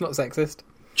covens, it's not sexist.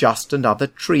 Just another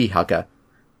tree hugger.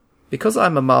 Because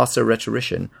I'm a master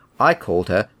rhetorician, I called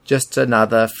her just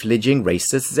another fledgling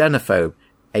racist xenophobe.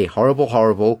 A horrible,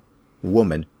 horrible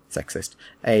woman sexist.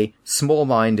 A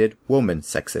small-minded woman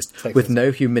sexist. With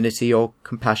no humanity or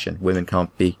compassion. Women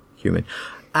can't be human.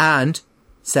 And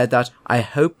said that I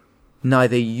hope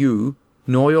neither you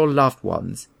nor your loved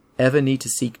ones ever need to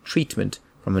seek treatment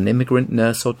from an immigrant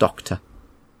nurse or doctor.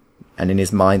 And in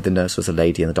his mind, the nurse was a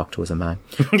lady and the doctor was a man.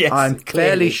 Yes, I'm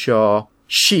fairly sure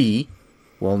she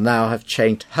will now have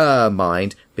changed her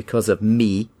mind because of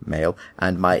me, male,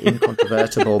 and my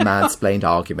incontrovertible mansplained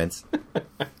arguments.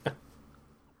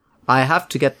 I have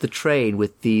to get the train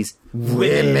with these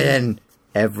women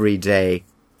every day.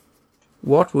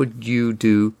 What would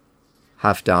you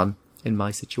have done in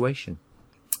my situation?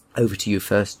 Over to you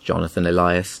first, Jonathan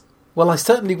Elias. Well, I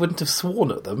certainly wouldn't have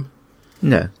sworn at them.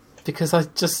 No. Because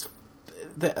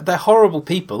they're horrible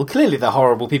people. Clearly they're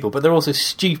horrible people, but they're also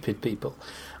stupid people.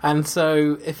 And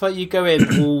so if you go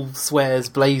in all swears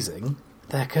blazing,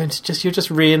 they're going to you're just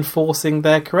reinforcing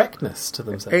their correctness to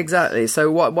themselves. Exactly.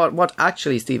 So what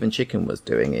actually Stephen Chicken was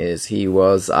doing is he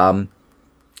was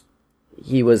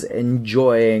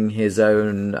enjoying his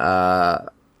own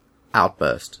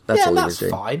outburst. That's all he was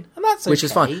doing. Fine. And that's okay. Which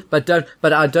is fine. But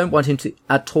I don't want him to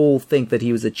at all think that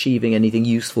he was achieving anything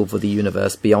useful for the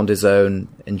universe beyond his own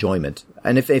enjoyment.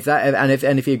 And if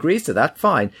he agrees to that,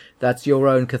 fine. That's your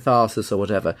own catharsis or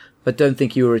whatever. But don't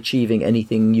think you were achieving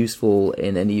anything useful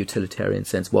in any utilitarian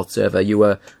sense whatsoever. You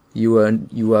were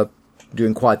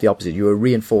doing quite the opposite. You were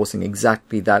reinforcing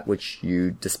exactly that which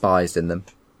you despised in them.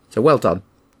 So well done.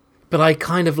 But I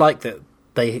kind of like that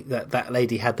that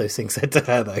lady had those things said to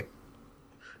her, though.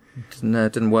 No,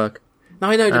 it didn't work. No,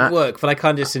 I know it didn't work, but I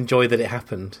kind of just enjoy that it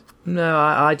happened. No,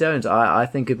 I don't. I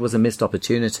think it was a missed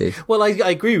opportunity. Well, I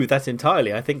agree with that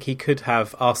entirely. I think he could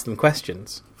have asked them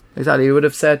questions. Exactly. He would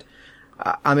have said...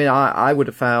 I mean, I would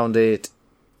have found it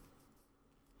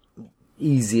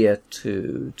easier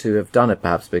to have done it,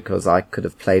 perhaps, because I could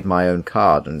have played my own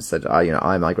card and said,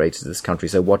 I migrated to this country,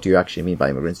 so what do you actually mean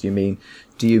by immigrants? Do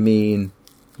you mean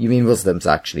Muslims,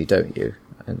 actually, don't you?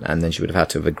 And then she would have had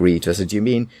to have agreed to it. So do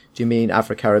you mean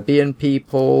Afro-Caribbean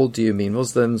people? Do you mean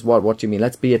Muslims? What do you mean?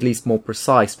 Let's be at least more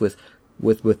precise with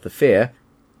the fear.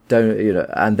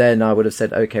 And then I would have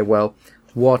said, okay, well,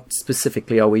 what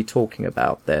specifically are we talking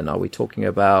about then? Are we talking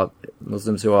about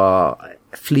Muslims who are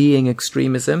fleeing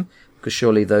extremism? Because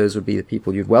surely those would be the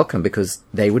people you'd welcome because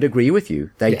they would agree with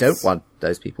you. They don't want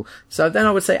those people. So then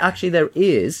I would say, actually, there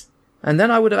is. And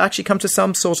then I would have actually come to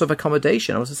some sort of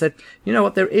accommodation. I would have said, you know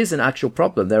what, there is an actual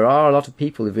problem. There are a lot of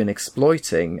people who've been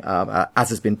exploiting, as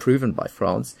has been proven by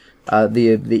France,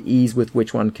 the ease with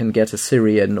which one can get a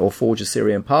Syrian or forge a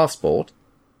Syrian passport,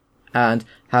 and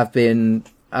have been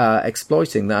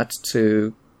exploiting that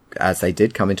to, as they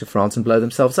did, come into France and blow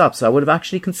themselves up. So I would have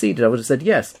actually conceded. I would have said,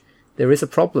 yes, there is a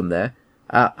problem there.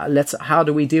 How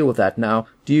do we deal with that now?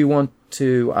 Do you want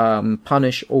to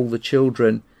punish all the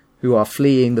children who are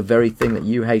fleeing the very thing that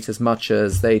you hate as much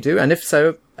as they do? And if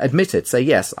so, admit it. Say,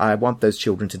 yes, I want those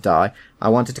children to die. I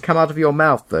want it to come out of your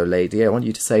mouth, though, lady. I want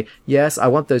you to say, yes, I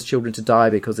want those children to die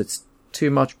because it's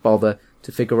too much bother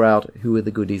to figure out who are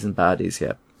the goodies and baddies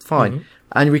here. Fine. Mm-hmm.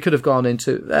 And we could have gone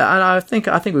into... and I think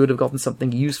we would have gotten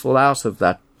something useful out of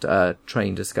that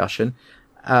train discussion.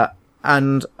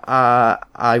 And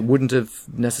I wouldn't have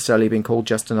necessarily been called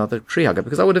just another tree hugger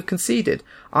because I would have conceded.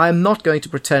 I'm not going to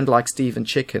pretend like Stephen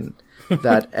Chicken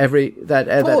that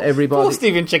everybody. Poor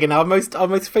Stephen Chicken, our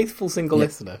most faithful single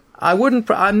listener.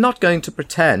 I'm not going to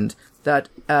pretend that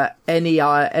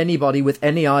anybody with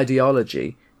any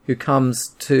ideology who comes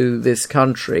to this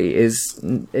country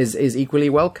is equally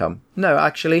welcome. No,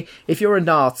 actually, if you're a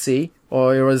Nazi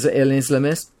or you're an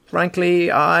Islamist,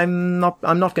 frankly, I'm not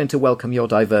going to welcome your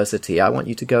diversity. I want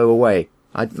you to go away.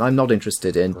 I'm not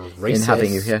interested in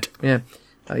having you here. Yeah,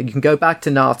 you can go back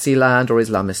to Nazi land or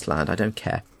Islamist land. I don't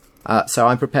care. So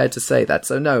I'm prepared to say that.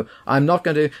 So no, I'm not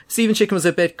going to. Stephen Chicken was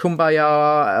a bit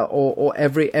kumbaya or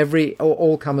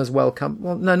all comers welcome.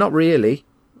 Well, no, not really.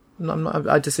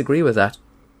 I disagree with that.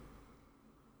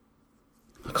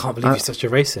 I can't believe you're such a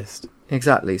racist.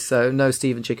 Exactly. So, no,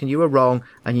 Stephen Chicken, you were wrong,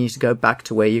 and you need to go back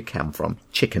to where you came from.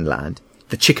 Chicken land.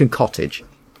 The chicken cottage.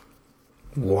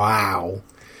 Wow.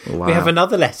 We have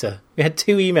another letter. We had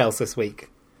 2 emails this week.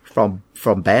 From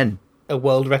Ben. A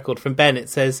world record from Ben. It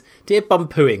says, "Dear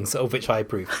Bumpooings," of which I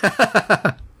approve.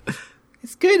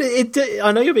 It's good.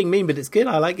 I know you're being mean, but it's good.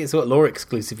 I like it. It's what Laura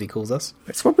exclusively calls us.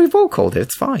 It's what we've all called it.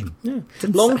 It's fine. Yeah.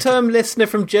 Long-term listener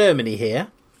from Germany here.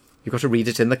 You've got to read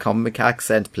it in the comic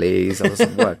accent, please. That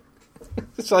doesn't work.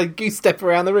 Shall I goose step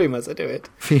around the room as I do it?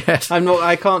 Yes.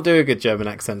 I can't do a good German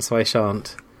accent, so I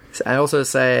shan't. I also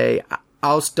say,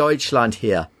 aus Deutschland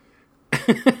here.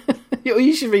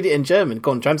 You should read it in German.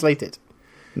 Go on, translate it.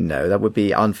 No, that would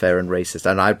be unfair and racist,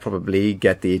 and I'd probably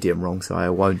get the idiom wrong, so I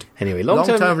won't. Anyway,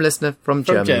 long-term listener from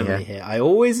Germany here. I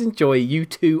always enjoy you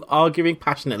two arguing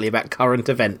passionately about current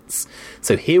events.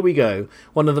 So here we go.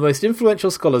 One of the most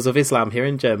influential scholars of Islam here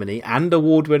in Germany, and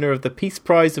award winner of the Peace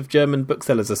Prize of German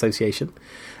Booksellers Association,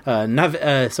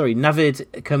 Navid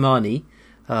Kermani.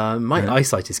 My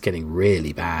eyesight is getting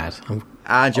really bad.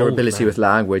 And your ability with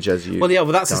language, as you... Well,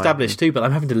 that's established too, but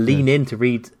I'm having to lean in to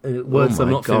read words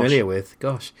I'm not familiar with.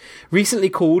 Gosh. Recently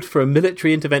called for a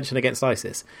military intervention against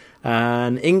ISIS.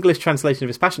 An English translation of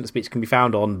his passionate speech can be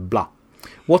found on blah.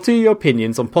 What are your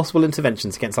opinions on possible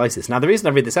interventions against ISIS? Now, the reason I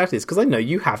read this out is because I know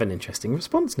you have an interesting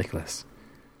response, Nicholas.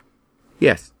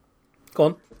 Yes. Go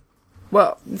on.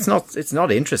 Well, it's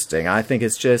not interesting. I think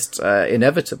it's just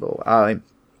inevitable.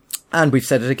 And we've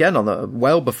said it again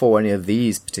well before any of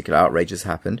these particular outrages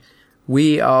happened.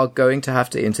 We are going to have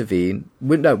to intervene.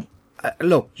 Look,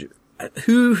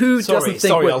 who doesn't think...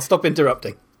 Sorry, I'll stop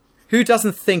interrupting. Who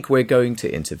doesn't think we're going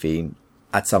to intervene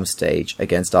at some stage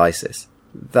against ISIS?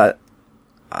 That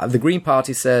the Green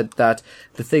Party said that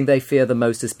the thing they fear the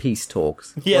most is peace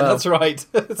talks. Yeah, that's right.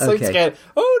 So scared.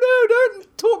 Oh no,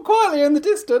 don't talk quietly in the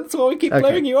distance while we keep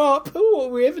blowing you up. Oh, what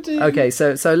will we ever do? Okay,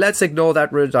 so let's ignore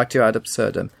that reductio ad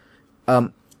absurdum.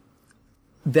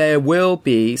 There will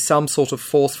be some sort of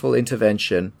forceful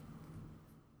intervention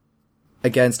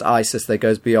against ISIS that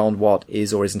goes beyond what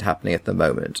is or isn't happening at the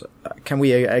moment. Can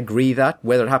we agree that,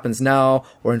 whether it happens now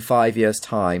or in 5 years'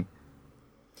 time?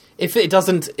 If it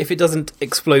doesn't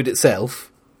explode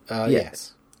itself,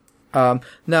 yes.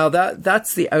 Now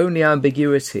that's the only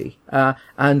ambiguity,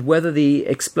 and whether the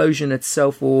explosion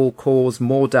itself will cause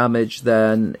more damage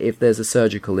than if there's a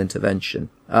surgical intervention.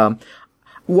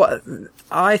 What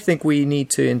I think we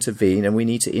need to intervene, and we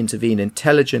need to intervene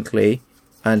intelligently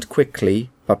and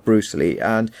quickly, but brutally.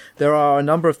 And there are a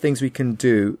number of things we can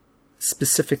do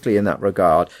specifically in that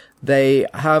regard. They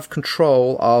have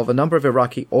control of a number of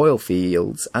Iraqi oil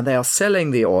fields, and they are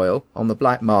selling the oil on the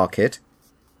black market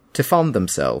to fund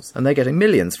themselves, and they're getting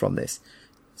millions from this.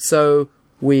 So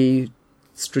we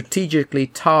strategically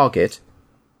target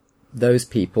those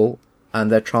people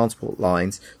and their transport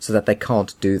lines so that they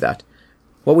can't do that.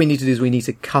 What we need to do is we need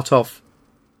to cut off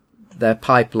their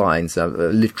pipelines,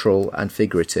 literal and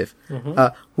figurative.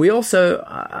 Mm-hmm. We also,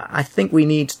 I think we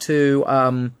need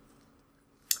to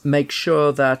make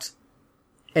sure that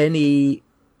any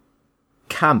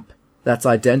camp that's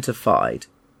identified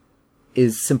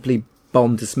is simply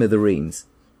bombed to smithereens.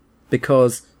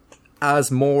 Because as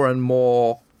more and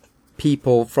more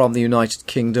people from the United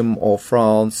Kingdom or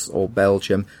France or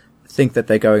Belgium think that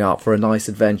they're going out for a nice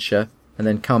adventure, and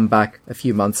then come back a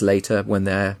few months later when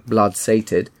they're blood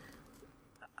sated,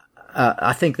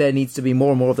 I think there needs to be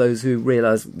more and more of those who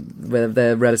realise, where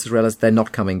their relatives realise they're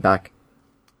not coming back.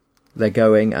 They're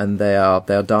going and they are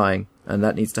dying, and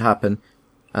that needs to happen,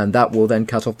 and that will then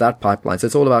cut off that pipeline. So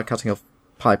it's all about cutting off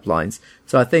pipelines.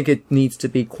 So I think it needs to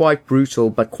be quite brutal,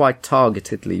 but quite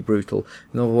targetedly brutal.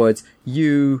 In other words,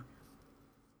 you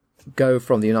go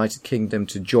from the United Kingdom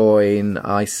to join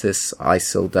ISIS,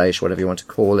 ISIL, Daesh, whatever you want to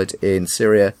call it, in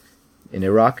Syria, in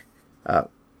Iraq,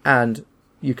 and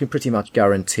you can pretty much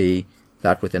guarantee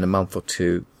that within a month or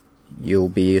two you'll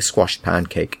be a squashed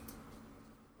pancake.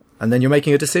 And then you're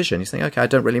making a decision. You're saying, okay, I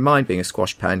don't really mind being a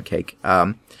squashed pancake.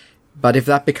 But if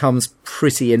that becomes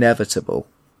pretty inevitable,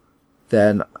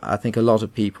 then I think a lot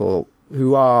of people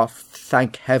who are,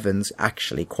 thank heavens,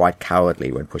 actually quite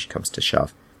cowardly when push comes to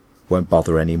shove, won't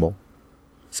bother anymore.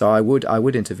 So I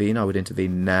would intervene. I would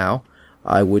intervene now.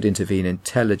 I would intervene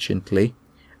intelligently,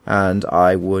 and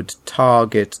I would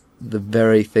target the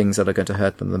very things that are going to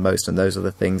hurt them the most, and those are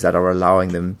the things that are allowing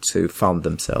them to fund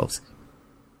themselves.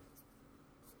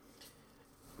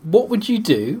 What would you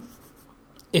do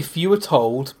if you were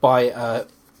told by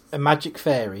a magic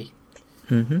fairy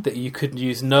that you could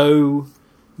use no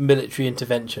military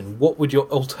intervention? What would your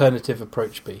alternative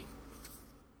approach be?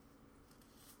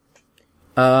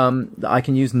 I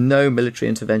can use no military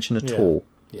intervention at all.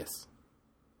 Yes.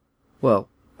 Well,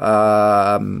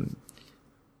 I mean,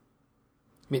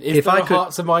 is there a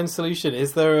hearts and minds solution?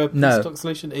 Is there a peace talk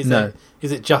solution? Is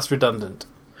it just redundant?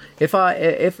 If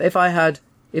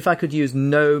I could use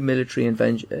no military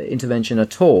intervention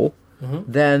at all,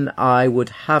 then I would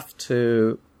have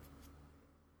to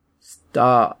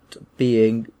start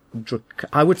being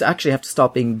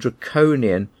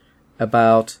draconian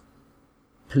about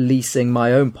policing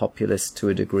my own populace to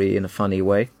a degree, in a funny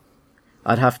way.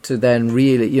 I'd have to then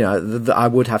really, I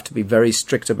would have to be very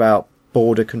strict about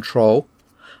border control.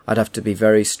 I'd have to be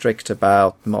very strict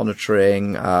about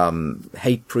monitoring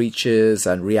hate preachers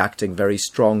and reacting very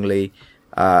strongly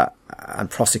and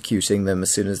prosecuting them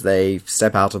as soon as they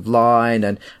step out of line.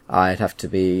 And I'd have to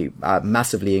be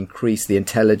massively increase the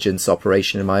intelligence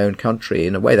operation in my own country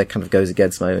in a way that kind of goes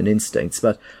against my own instincts.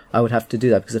 But I would have to do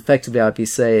that because effectively I'd be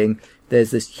saying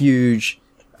there's this huge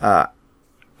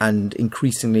and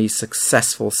increasingly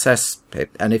successful cesspit.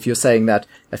 And if you're saying that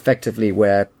effectively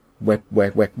we're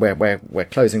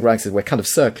closing ranks, we're kind of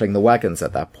circling the wagons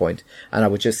at that point. And I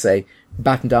would just say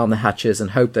batten down the hatches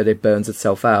and hope that it burns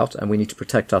itself out. And we need to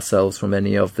protect ourselves from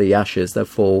any of the ashes that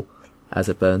fall as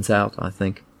it burns out, I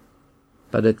think.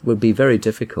 But it would be very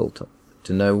difficult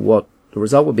to know what the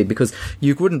result would be, because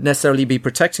you wouldn't necessarily be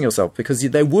protecting yourself, because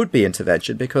there would be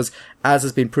intervention, because as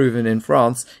has been proven in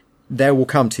France, they will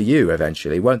come to you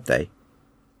eventually, won't they?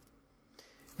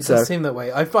 It does seem that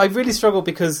way. I really struggle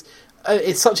because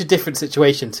it's such a different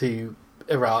situation to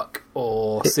Iraq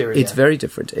or Syria. It's very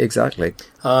different, exactly.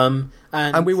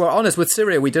 And we were honest with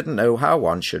Syria, we didn't know how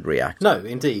one should react. No,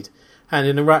 indeed. And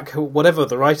in Iraq, whatever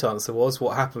the right answer was,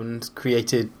 what happened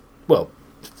created, well,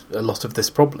 a lot of this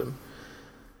problem.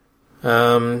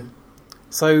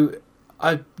 So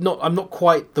I'm not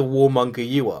quite the warmonger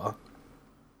you are,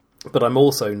 but I'm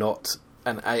also not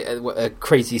a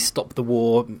crazy stop the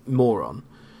war moron.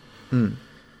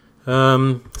 So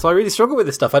I really struggle with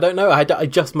this stuff. I don't know.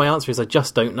 My answer is I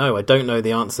just don't know. I don't know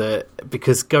the answer,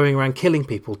 because going around killing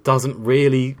people doesn't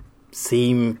really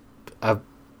seem a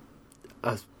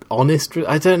honest.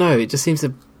 I don't know. It just seems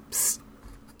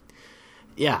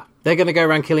they're going to go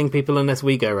around killing people unless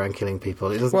we go around killing people.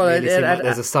 It doesn't really seem like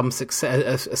there's some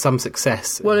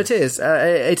success. Well, it is.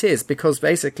 It is, because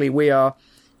basically the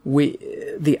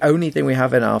only thing we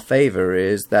have in our favour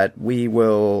is that we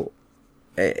will,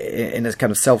 in a kind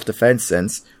of self-defence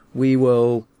sense, we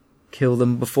will kill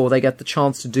them before they get the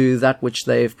chance to do that which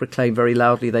they've proclaimed very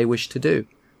loudly they wish to do.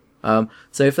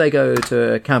 So if they go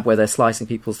to a camp where they're slicing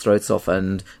people's throats off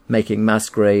and making mass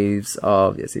graves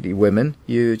of Yazidi women,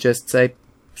 you just say,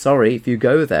 sorry, if you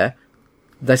go there,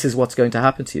 this is what's going to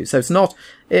happen to you. So it's not,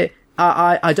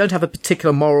 I don't have a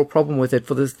particular moral problem with it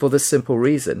for this simple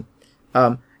reason.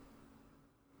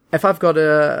 If I'm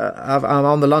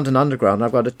on the London Underground,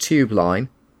 I've got a tube line,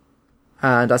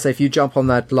 and I say, if you jump on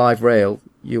that live rail,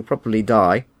 you'll probably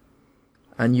die,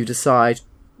 and you decide,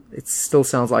 it still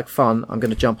sounds like fun, I'm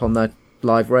going to jump on that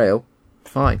live rail,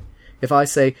 fine. If I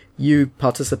say, you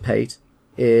participate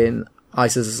in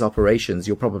ISIS's operations,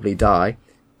 you'll probably die,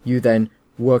 you then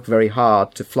work very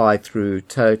hard to fly through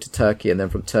to Turkey, and then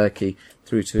from Turkey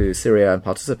through to Syria and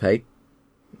participate,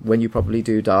 when you probably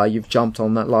do die, you've jumped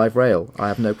on that live rail. I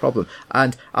have no problem.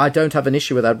 And I don't have an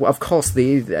issue with that. Of course,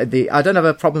 I don't have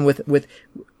a problem with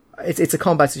it's a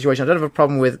combat situation. I don't have a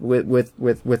problem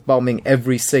with bombing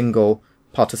every single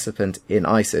participant in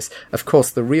ISIS. Of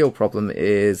course, the real problem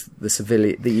is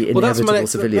the inevitable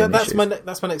civilian issues.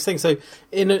 That's my next thing. So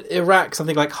in Iraq,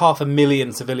 something like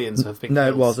 500,000 civilians have been killed. No,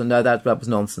 it wasn't. No, that was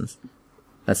nonsense.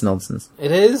 That's nonsense.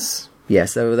 It is?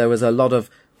 Yes, there was a lot of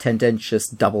tendentious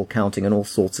double counting and all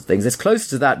sorts of things. It's closer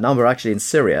to that number actually in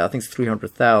Syria. I think it's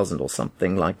 300,000 or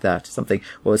something like that.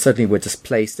 Well, certainly were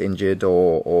displaced, injured,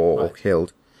 or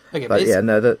killed. Okay, but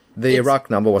the Iraq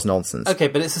number was nonsense. Okay,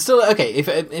 but it's still okay.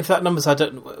 If that number's, I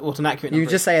don't know what an accurate number. You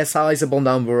just say a sizable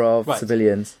number of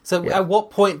civilians. So at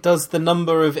what point does the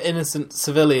number of innocent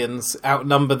civilians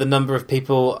outnumber the number of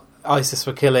people ISIS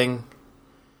were killing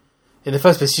in the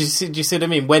first place? Do you see what I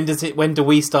mean? When do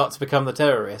we start to become the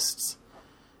terrorists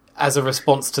as a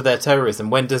response to their terrorism?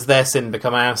 When does their sin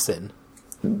become our sin?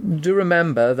 Do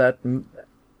remember that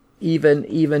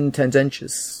even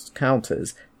tendentious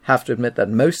counters have to admit that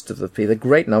most of the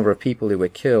great number of people who were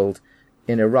killed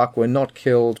in Iraq were not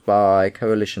killed by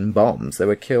coalition bombs. They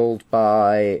were killed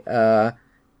by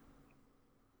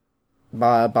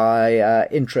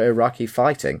intra-Iraqi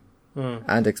fighting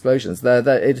and explosions.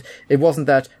 It wasn't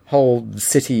that whole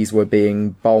cities were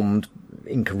being bombed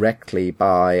incorrectly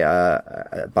by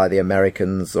the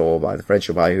Americans or by the French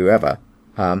or by whoever.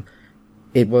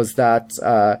 It was that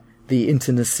the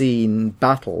internecine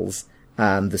battles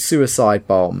and the suicide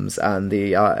bombs and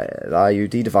the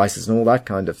IUD devices and all that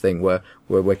kind of thing were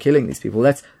killing these people.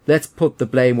 Let's put the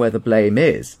blame where the blame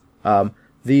is.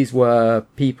 These were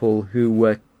people who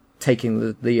were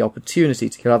taking the opportunity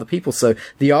to kill other people. So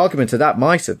the argument to that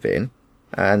might have been,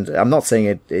 and I'm not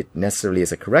saying it necessarily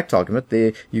is a correct argument,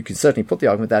 you can certainly put the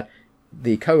argument that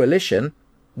the coalition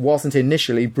wasn't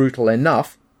initially brutal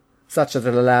enough such that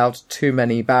it allowed too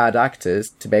many bad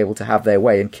actors to be able to have their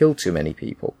way and kill too many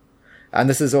people. And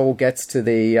this all gets to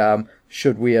the,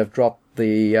 should we have dropped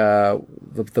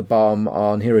the bomb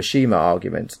on Hiroshima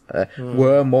argument.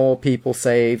 Were more people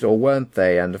saved or weren't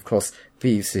they? And of course,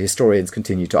 these historians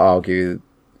continue to argue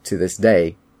to this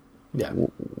day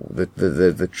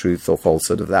the truth or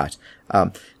falsehood of that.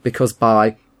 Because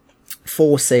by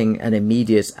forcing an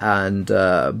immediate and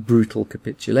brutal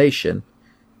capitulation,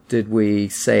 did we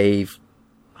save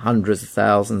hundreds of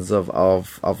thousands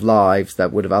of lives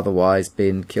that would have otherwise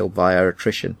been killed via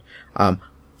attrition?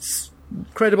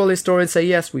 Credible historians say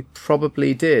yes, we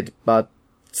probably did, but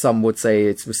some would say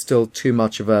it was still too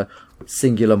much of a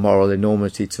singular moral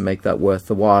enormity to make that worth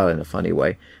the while in a funny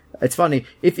way. It's funny,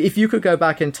 if you could go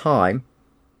back in time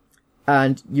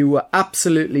and you were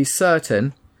absolutely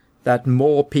certain that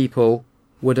more people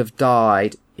would have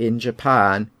died in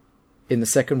Japan in the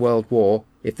Second World War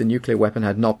if the nuclear weapon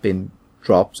had not been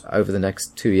dropped over the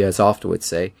next 2 years afterwards,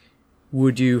 say,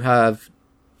 would you have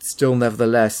still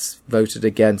nevertheless voted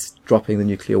against dropping the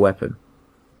nuclear weapon?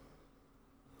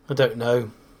 I don't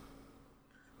know.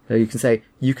 So you can say,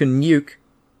 you can nuke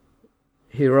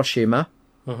Hiroshima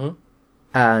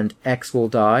and X will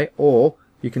die, or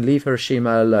you can leave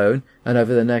Hiroshima alone and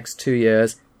over the next 2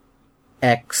 years,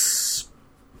 X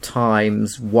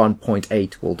times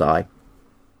 1.8 will die.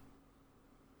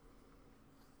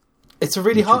 It's a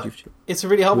really hard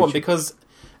one because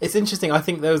it's interesting. I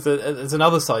think there's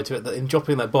another side to it, that in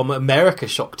dropping that bomb, America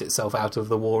shocked itself out of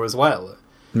the war as well.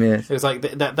 Yes. It was like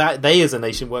that they as a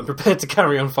nation weren't prepared to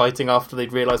carry on fighting after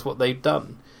they'd realised what they'd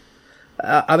done.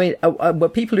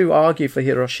 But people who argue for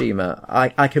Hiroshima,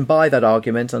 I can buy that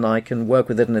argument and I can work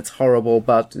with it, and it's horrible,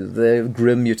 but the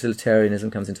grim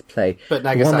utilitarianism comes into play. But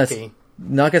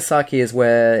Nagasaki is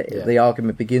where the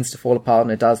argument begins to fall apart,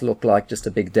 and it does look like just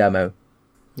a big demo.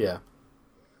 Yeah.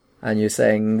 And you're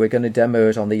saying we're going to demo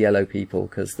it on the yellow people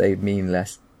because they mean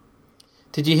less.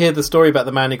 Did you hear the story about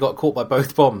the man who got caught by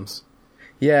both bombs?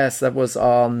 Yes, that was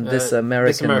on This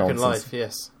American Nonsense. Life,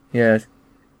 yes. Yes.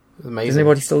 Amazing. Does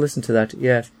anybody still listen to that?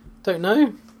 Yes. Don't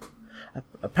know.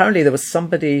 Apparently there was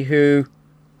somebody who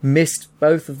missed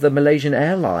both of the Malaysian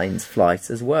Airlines flights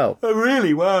as well. Oh,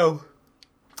 really? Wow.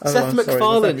 Seth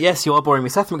MacFarlane. Yes, you are boring me.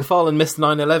 Seth MacFarlane missed the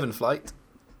 9/11 flight.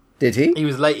 Did he? He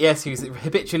was late. Yes, he was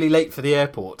habitually late for the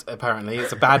airport. Apparently,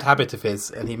 it's a bad habit of his,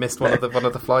 and he missed one of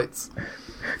the flights.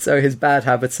 So his bad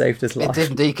habit saved his life. It did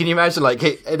indeed. Can you imagine? Like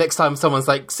next time someone's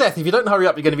like, "Seth, if you don't hurry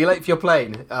up, you're going to be late for your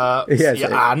plane." Yes.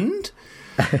 And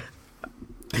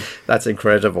that's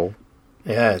incredible.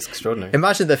 Yeah, it's extraordinary.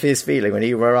 Imagine his feeling when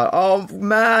he were like, "Oh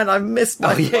man, I missed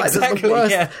my flight. Exactly, it's the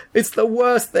worst. It's the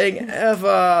worst thing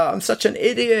ever. I'm such an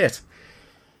idiot.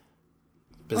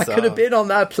 Bizarre. I could have been on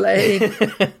that plane."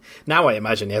 Now I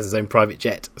imagine he has his own private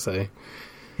jet. So,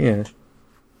 yeah,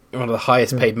 one of the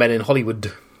highest paid men in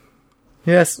Hollywood.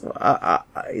 Yes,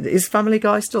 is Family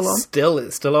Guy still on? It's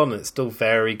still on. It's still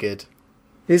very good.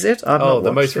 Is it?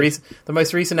 The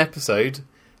most recent episode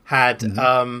had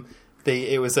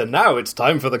it was a now it's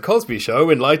time for the Cosby Show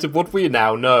in light of what we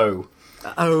now know.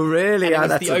 Oh really? And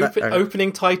it was the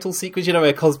opening title sequence. You know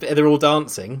where Cosby they're all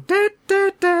dancing.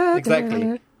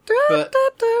 Exactly. But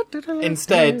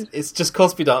instead, it's just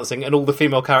Cosby dancing and all the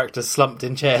female characters slumped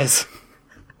in chairs.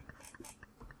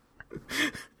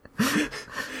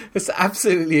 It's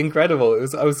absolutely incredible.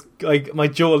 I was like, my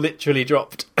jaw literally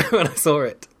dropped when I saw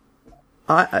it.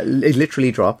 It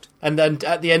literally dropped. And then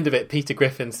at the end of it, Peter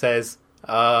Griffin says,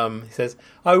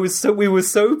 we were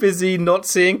so busy not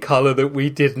seeing colour that we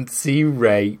didn't see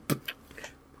rape.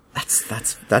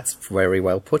 That's very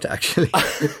well put, actually.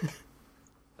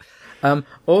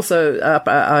 Also,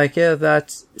 I hear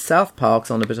that South Park's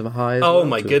on a bit of a high as well. Oh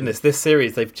my goodness, this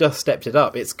series, they've just stepped it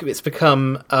up. It's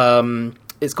become,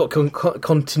 it's got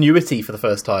continuity for the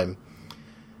first time.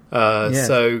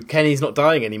 So Kenny's not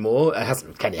dying anymore.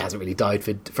 Kenny hasn't really died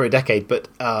for a decade, but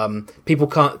people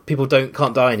can't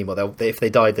die anymore. If they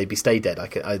died, they'd stay dead.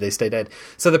 They stay dead.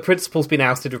 So the principal's been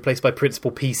ousted, replaced by Principal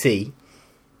PC,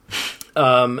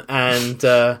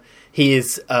 and he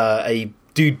is a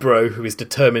dude bro who is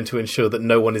determined to ensure that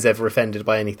no one is ever offended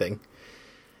by anything.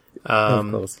 Of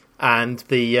course. And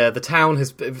the town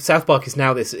South Park is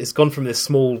now it's gone from this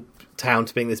small town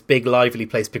to being this big lively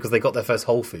place because they got their first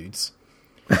Whole Foods.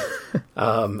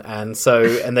 And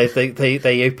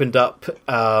they opened up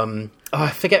I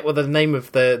forget what the name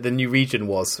of the new region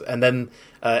was, and then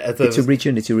it's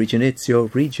your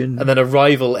region, and then a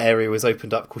rival area was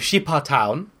opened up called Shipa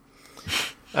Town.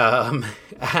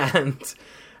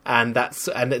 And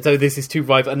so this is two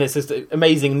rival, and it's just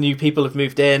amazing. New people have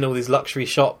moved in, all these luxury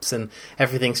shops, and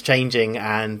everything's changing.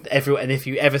 And if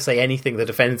you ever say anything that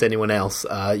offends anyone else,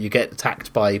 you get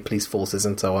attacked by police forces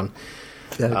and so on.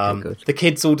 Okay, good. The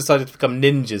kids all decided to become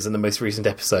ninjas in the most recent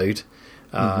episode,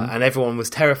 and everyone was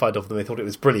terrified of them. They thought it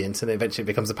was brilliant, and eventually it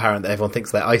becomes apparent that everyone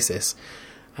thinks they're ISIS.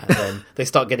 And then they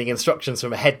start getting instructions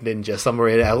from a head ninja somewhere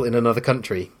in another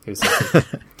country. Who's good.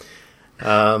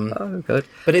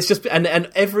 But it's just... And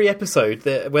every episode,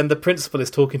 when the principal is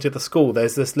talking to the school,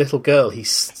 there's this little girl. He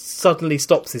suddenly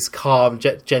stops his calm,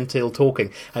 genteel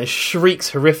talking and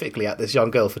shrieks horrifically at this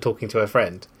young girl for talking to her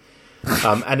friend.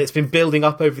 And it's been building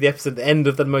up over the episode. At the end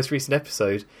of the most recent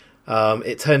episode,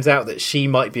 it turns out that she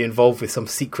might be involved with some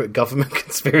secret government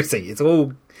conspiracy. It's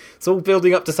all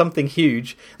building up to something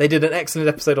huge. They did an excellent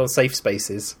episode on safe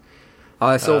spaces.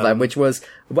 I saw that, which was,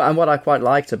 and what I quite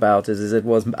liked about it is it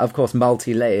was, of course,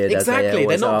 multi-layered. Exactly,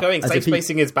 they're not going safe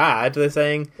spacing is bad. They're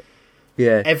saying,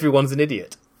 everyone's an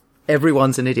idiot.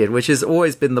 Everyone's an idiot, which has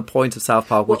always been the point of South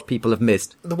Park, which people have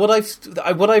missed. What I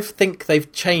think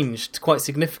they've changed quite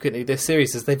significantly this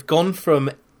series is they've gone from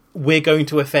we're going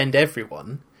to offend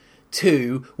everyone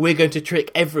to we're going to trick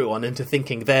everyone into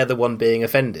thinking they're the one being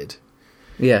offended.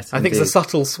 Yes, I think it's a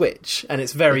subtle switch, and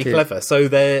it's very clever. So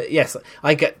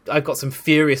I've got some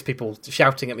furious people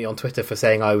shouting at me on Twitter for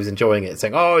saying I was enjoying it,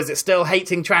 saying, "Oh, is it still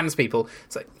hating trans people?"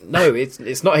 It's like, no,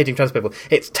 it's not hating trans people.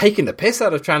 It's taking the piss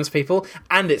out of trans people,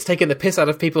 and it's taking the piss out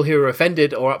of people who are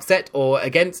offended or upset or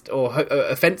against or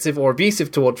offensive or abusive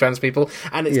toward trans people,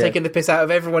 and it's taking the piss out of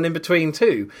everyone in between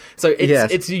too. So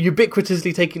it's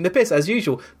ubiquitously taking the piss as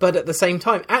usual, but at the same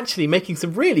time, actually making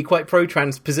some really quite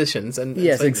pro-trans positions. And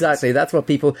exactly. That's what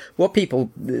people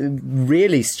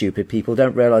really stupid people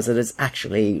don't realise that it's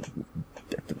actually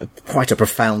quite a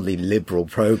profoundly liberal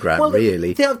programme,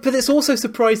 really. Yeah, but it's also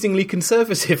surprisingly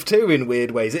conservative too, in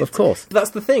weird ways. Of course. That's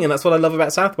the thing, and that's what I love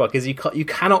about South Park, is you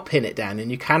cannot pin it down, and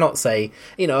you cannot say,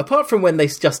 apart from when they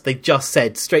just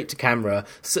said straight to camera.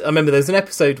 So, I remember there's an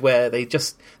episode where they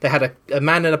had a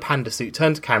man in a panda suit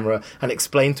turn to camera and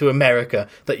explain to America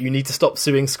that you need to stop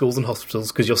suing schools and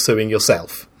hospitals because you're suing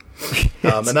yourself.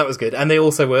 And that was good, and they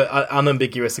also were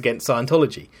unambiguous against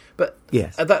Scientology. But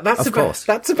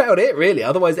that's about it, really.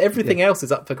 Otherwise, everything else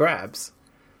is up for grabs.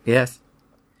 Yes.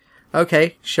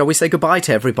 Okay, shall we say goodbye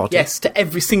to everybody? Yes, to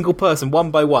every single person,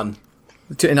 one by one.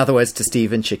 In other words, to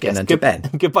Stephen Chicken and to Ben.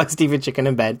 Goodbye, Stephen Chicken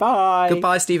and Ben. Bye.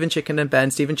 Goodbye, Stephen Chicken and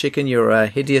Ben. Stephen Chicken, you're a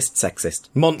hideous sexist,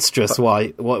 monstrous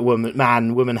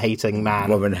woman-hating man.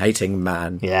 Woman-hating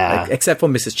man. Yeah. Except for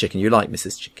Mrs. Chicken. You like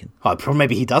Mrs. Chicken. Oh,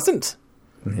 maybe he doesn't.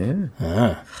 Yeah.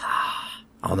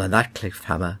 Oh, then that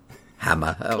cliffhammer. I'm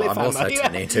also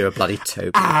turning into a bloody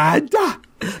Toby.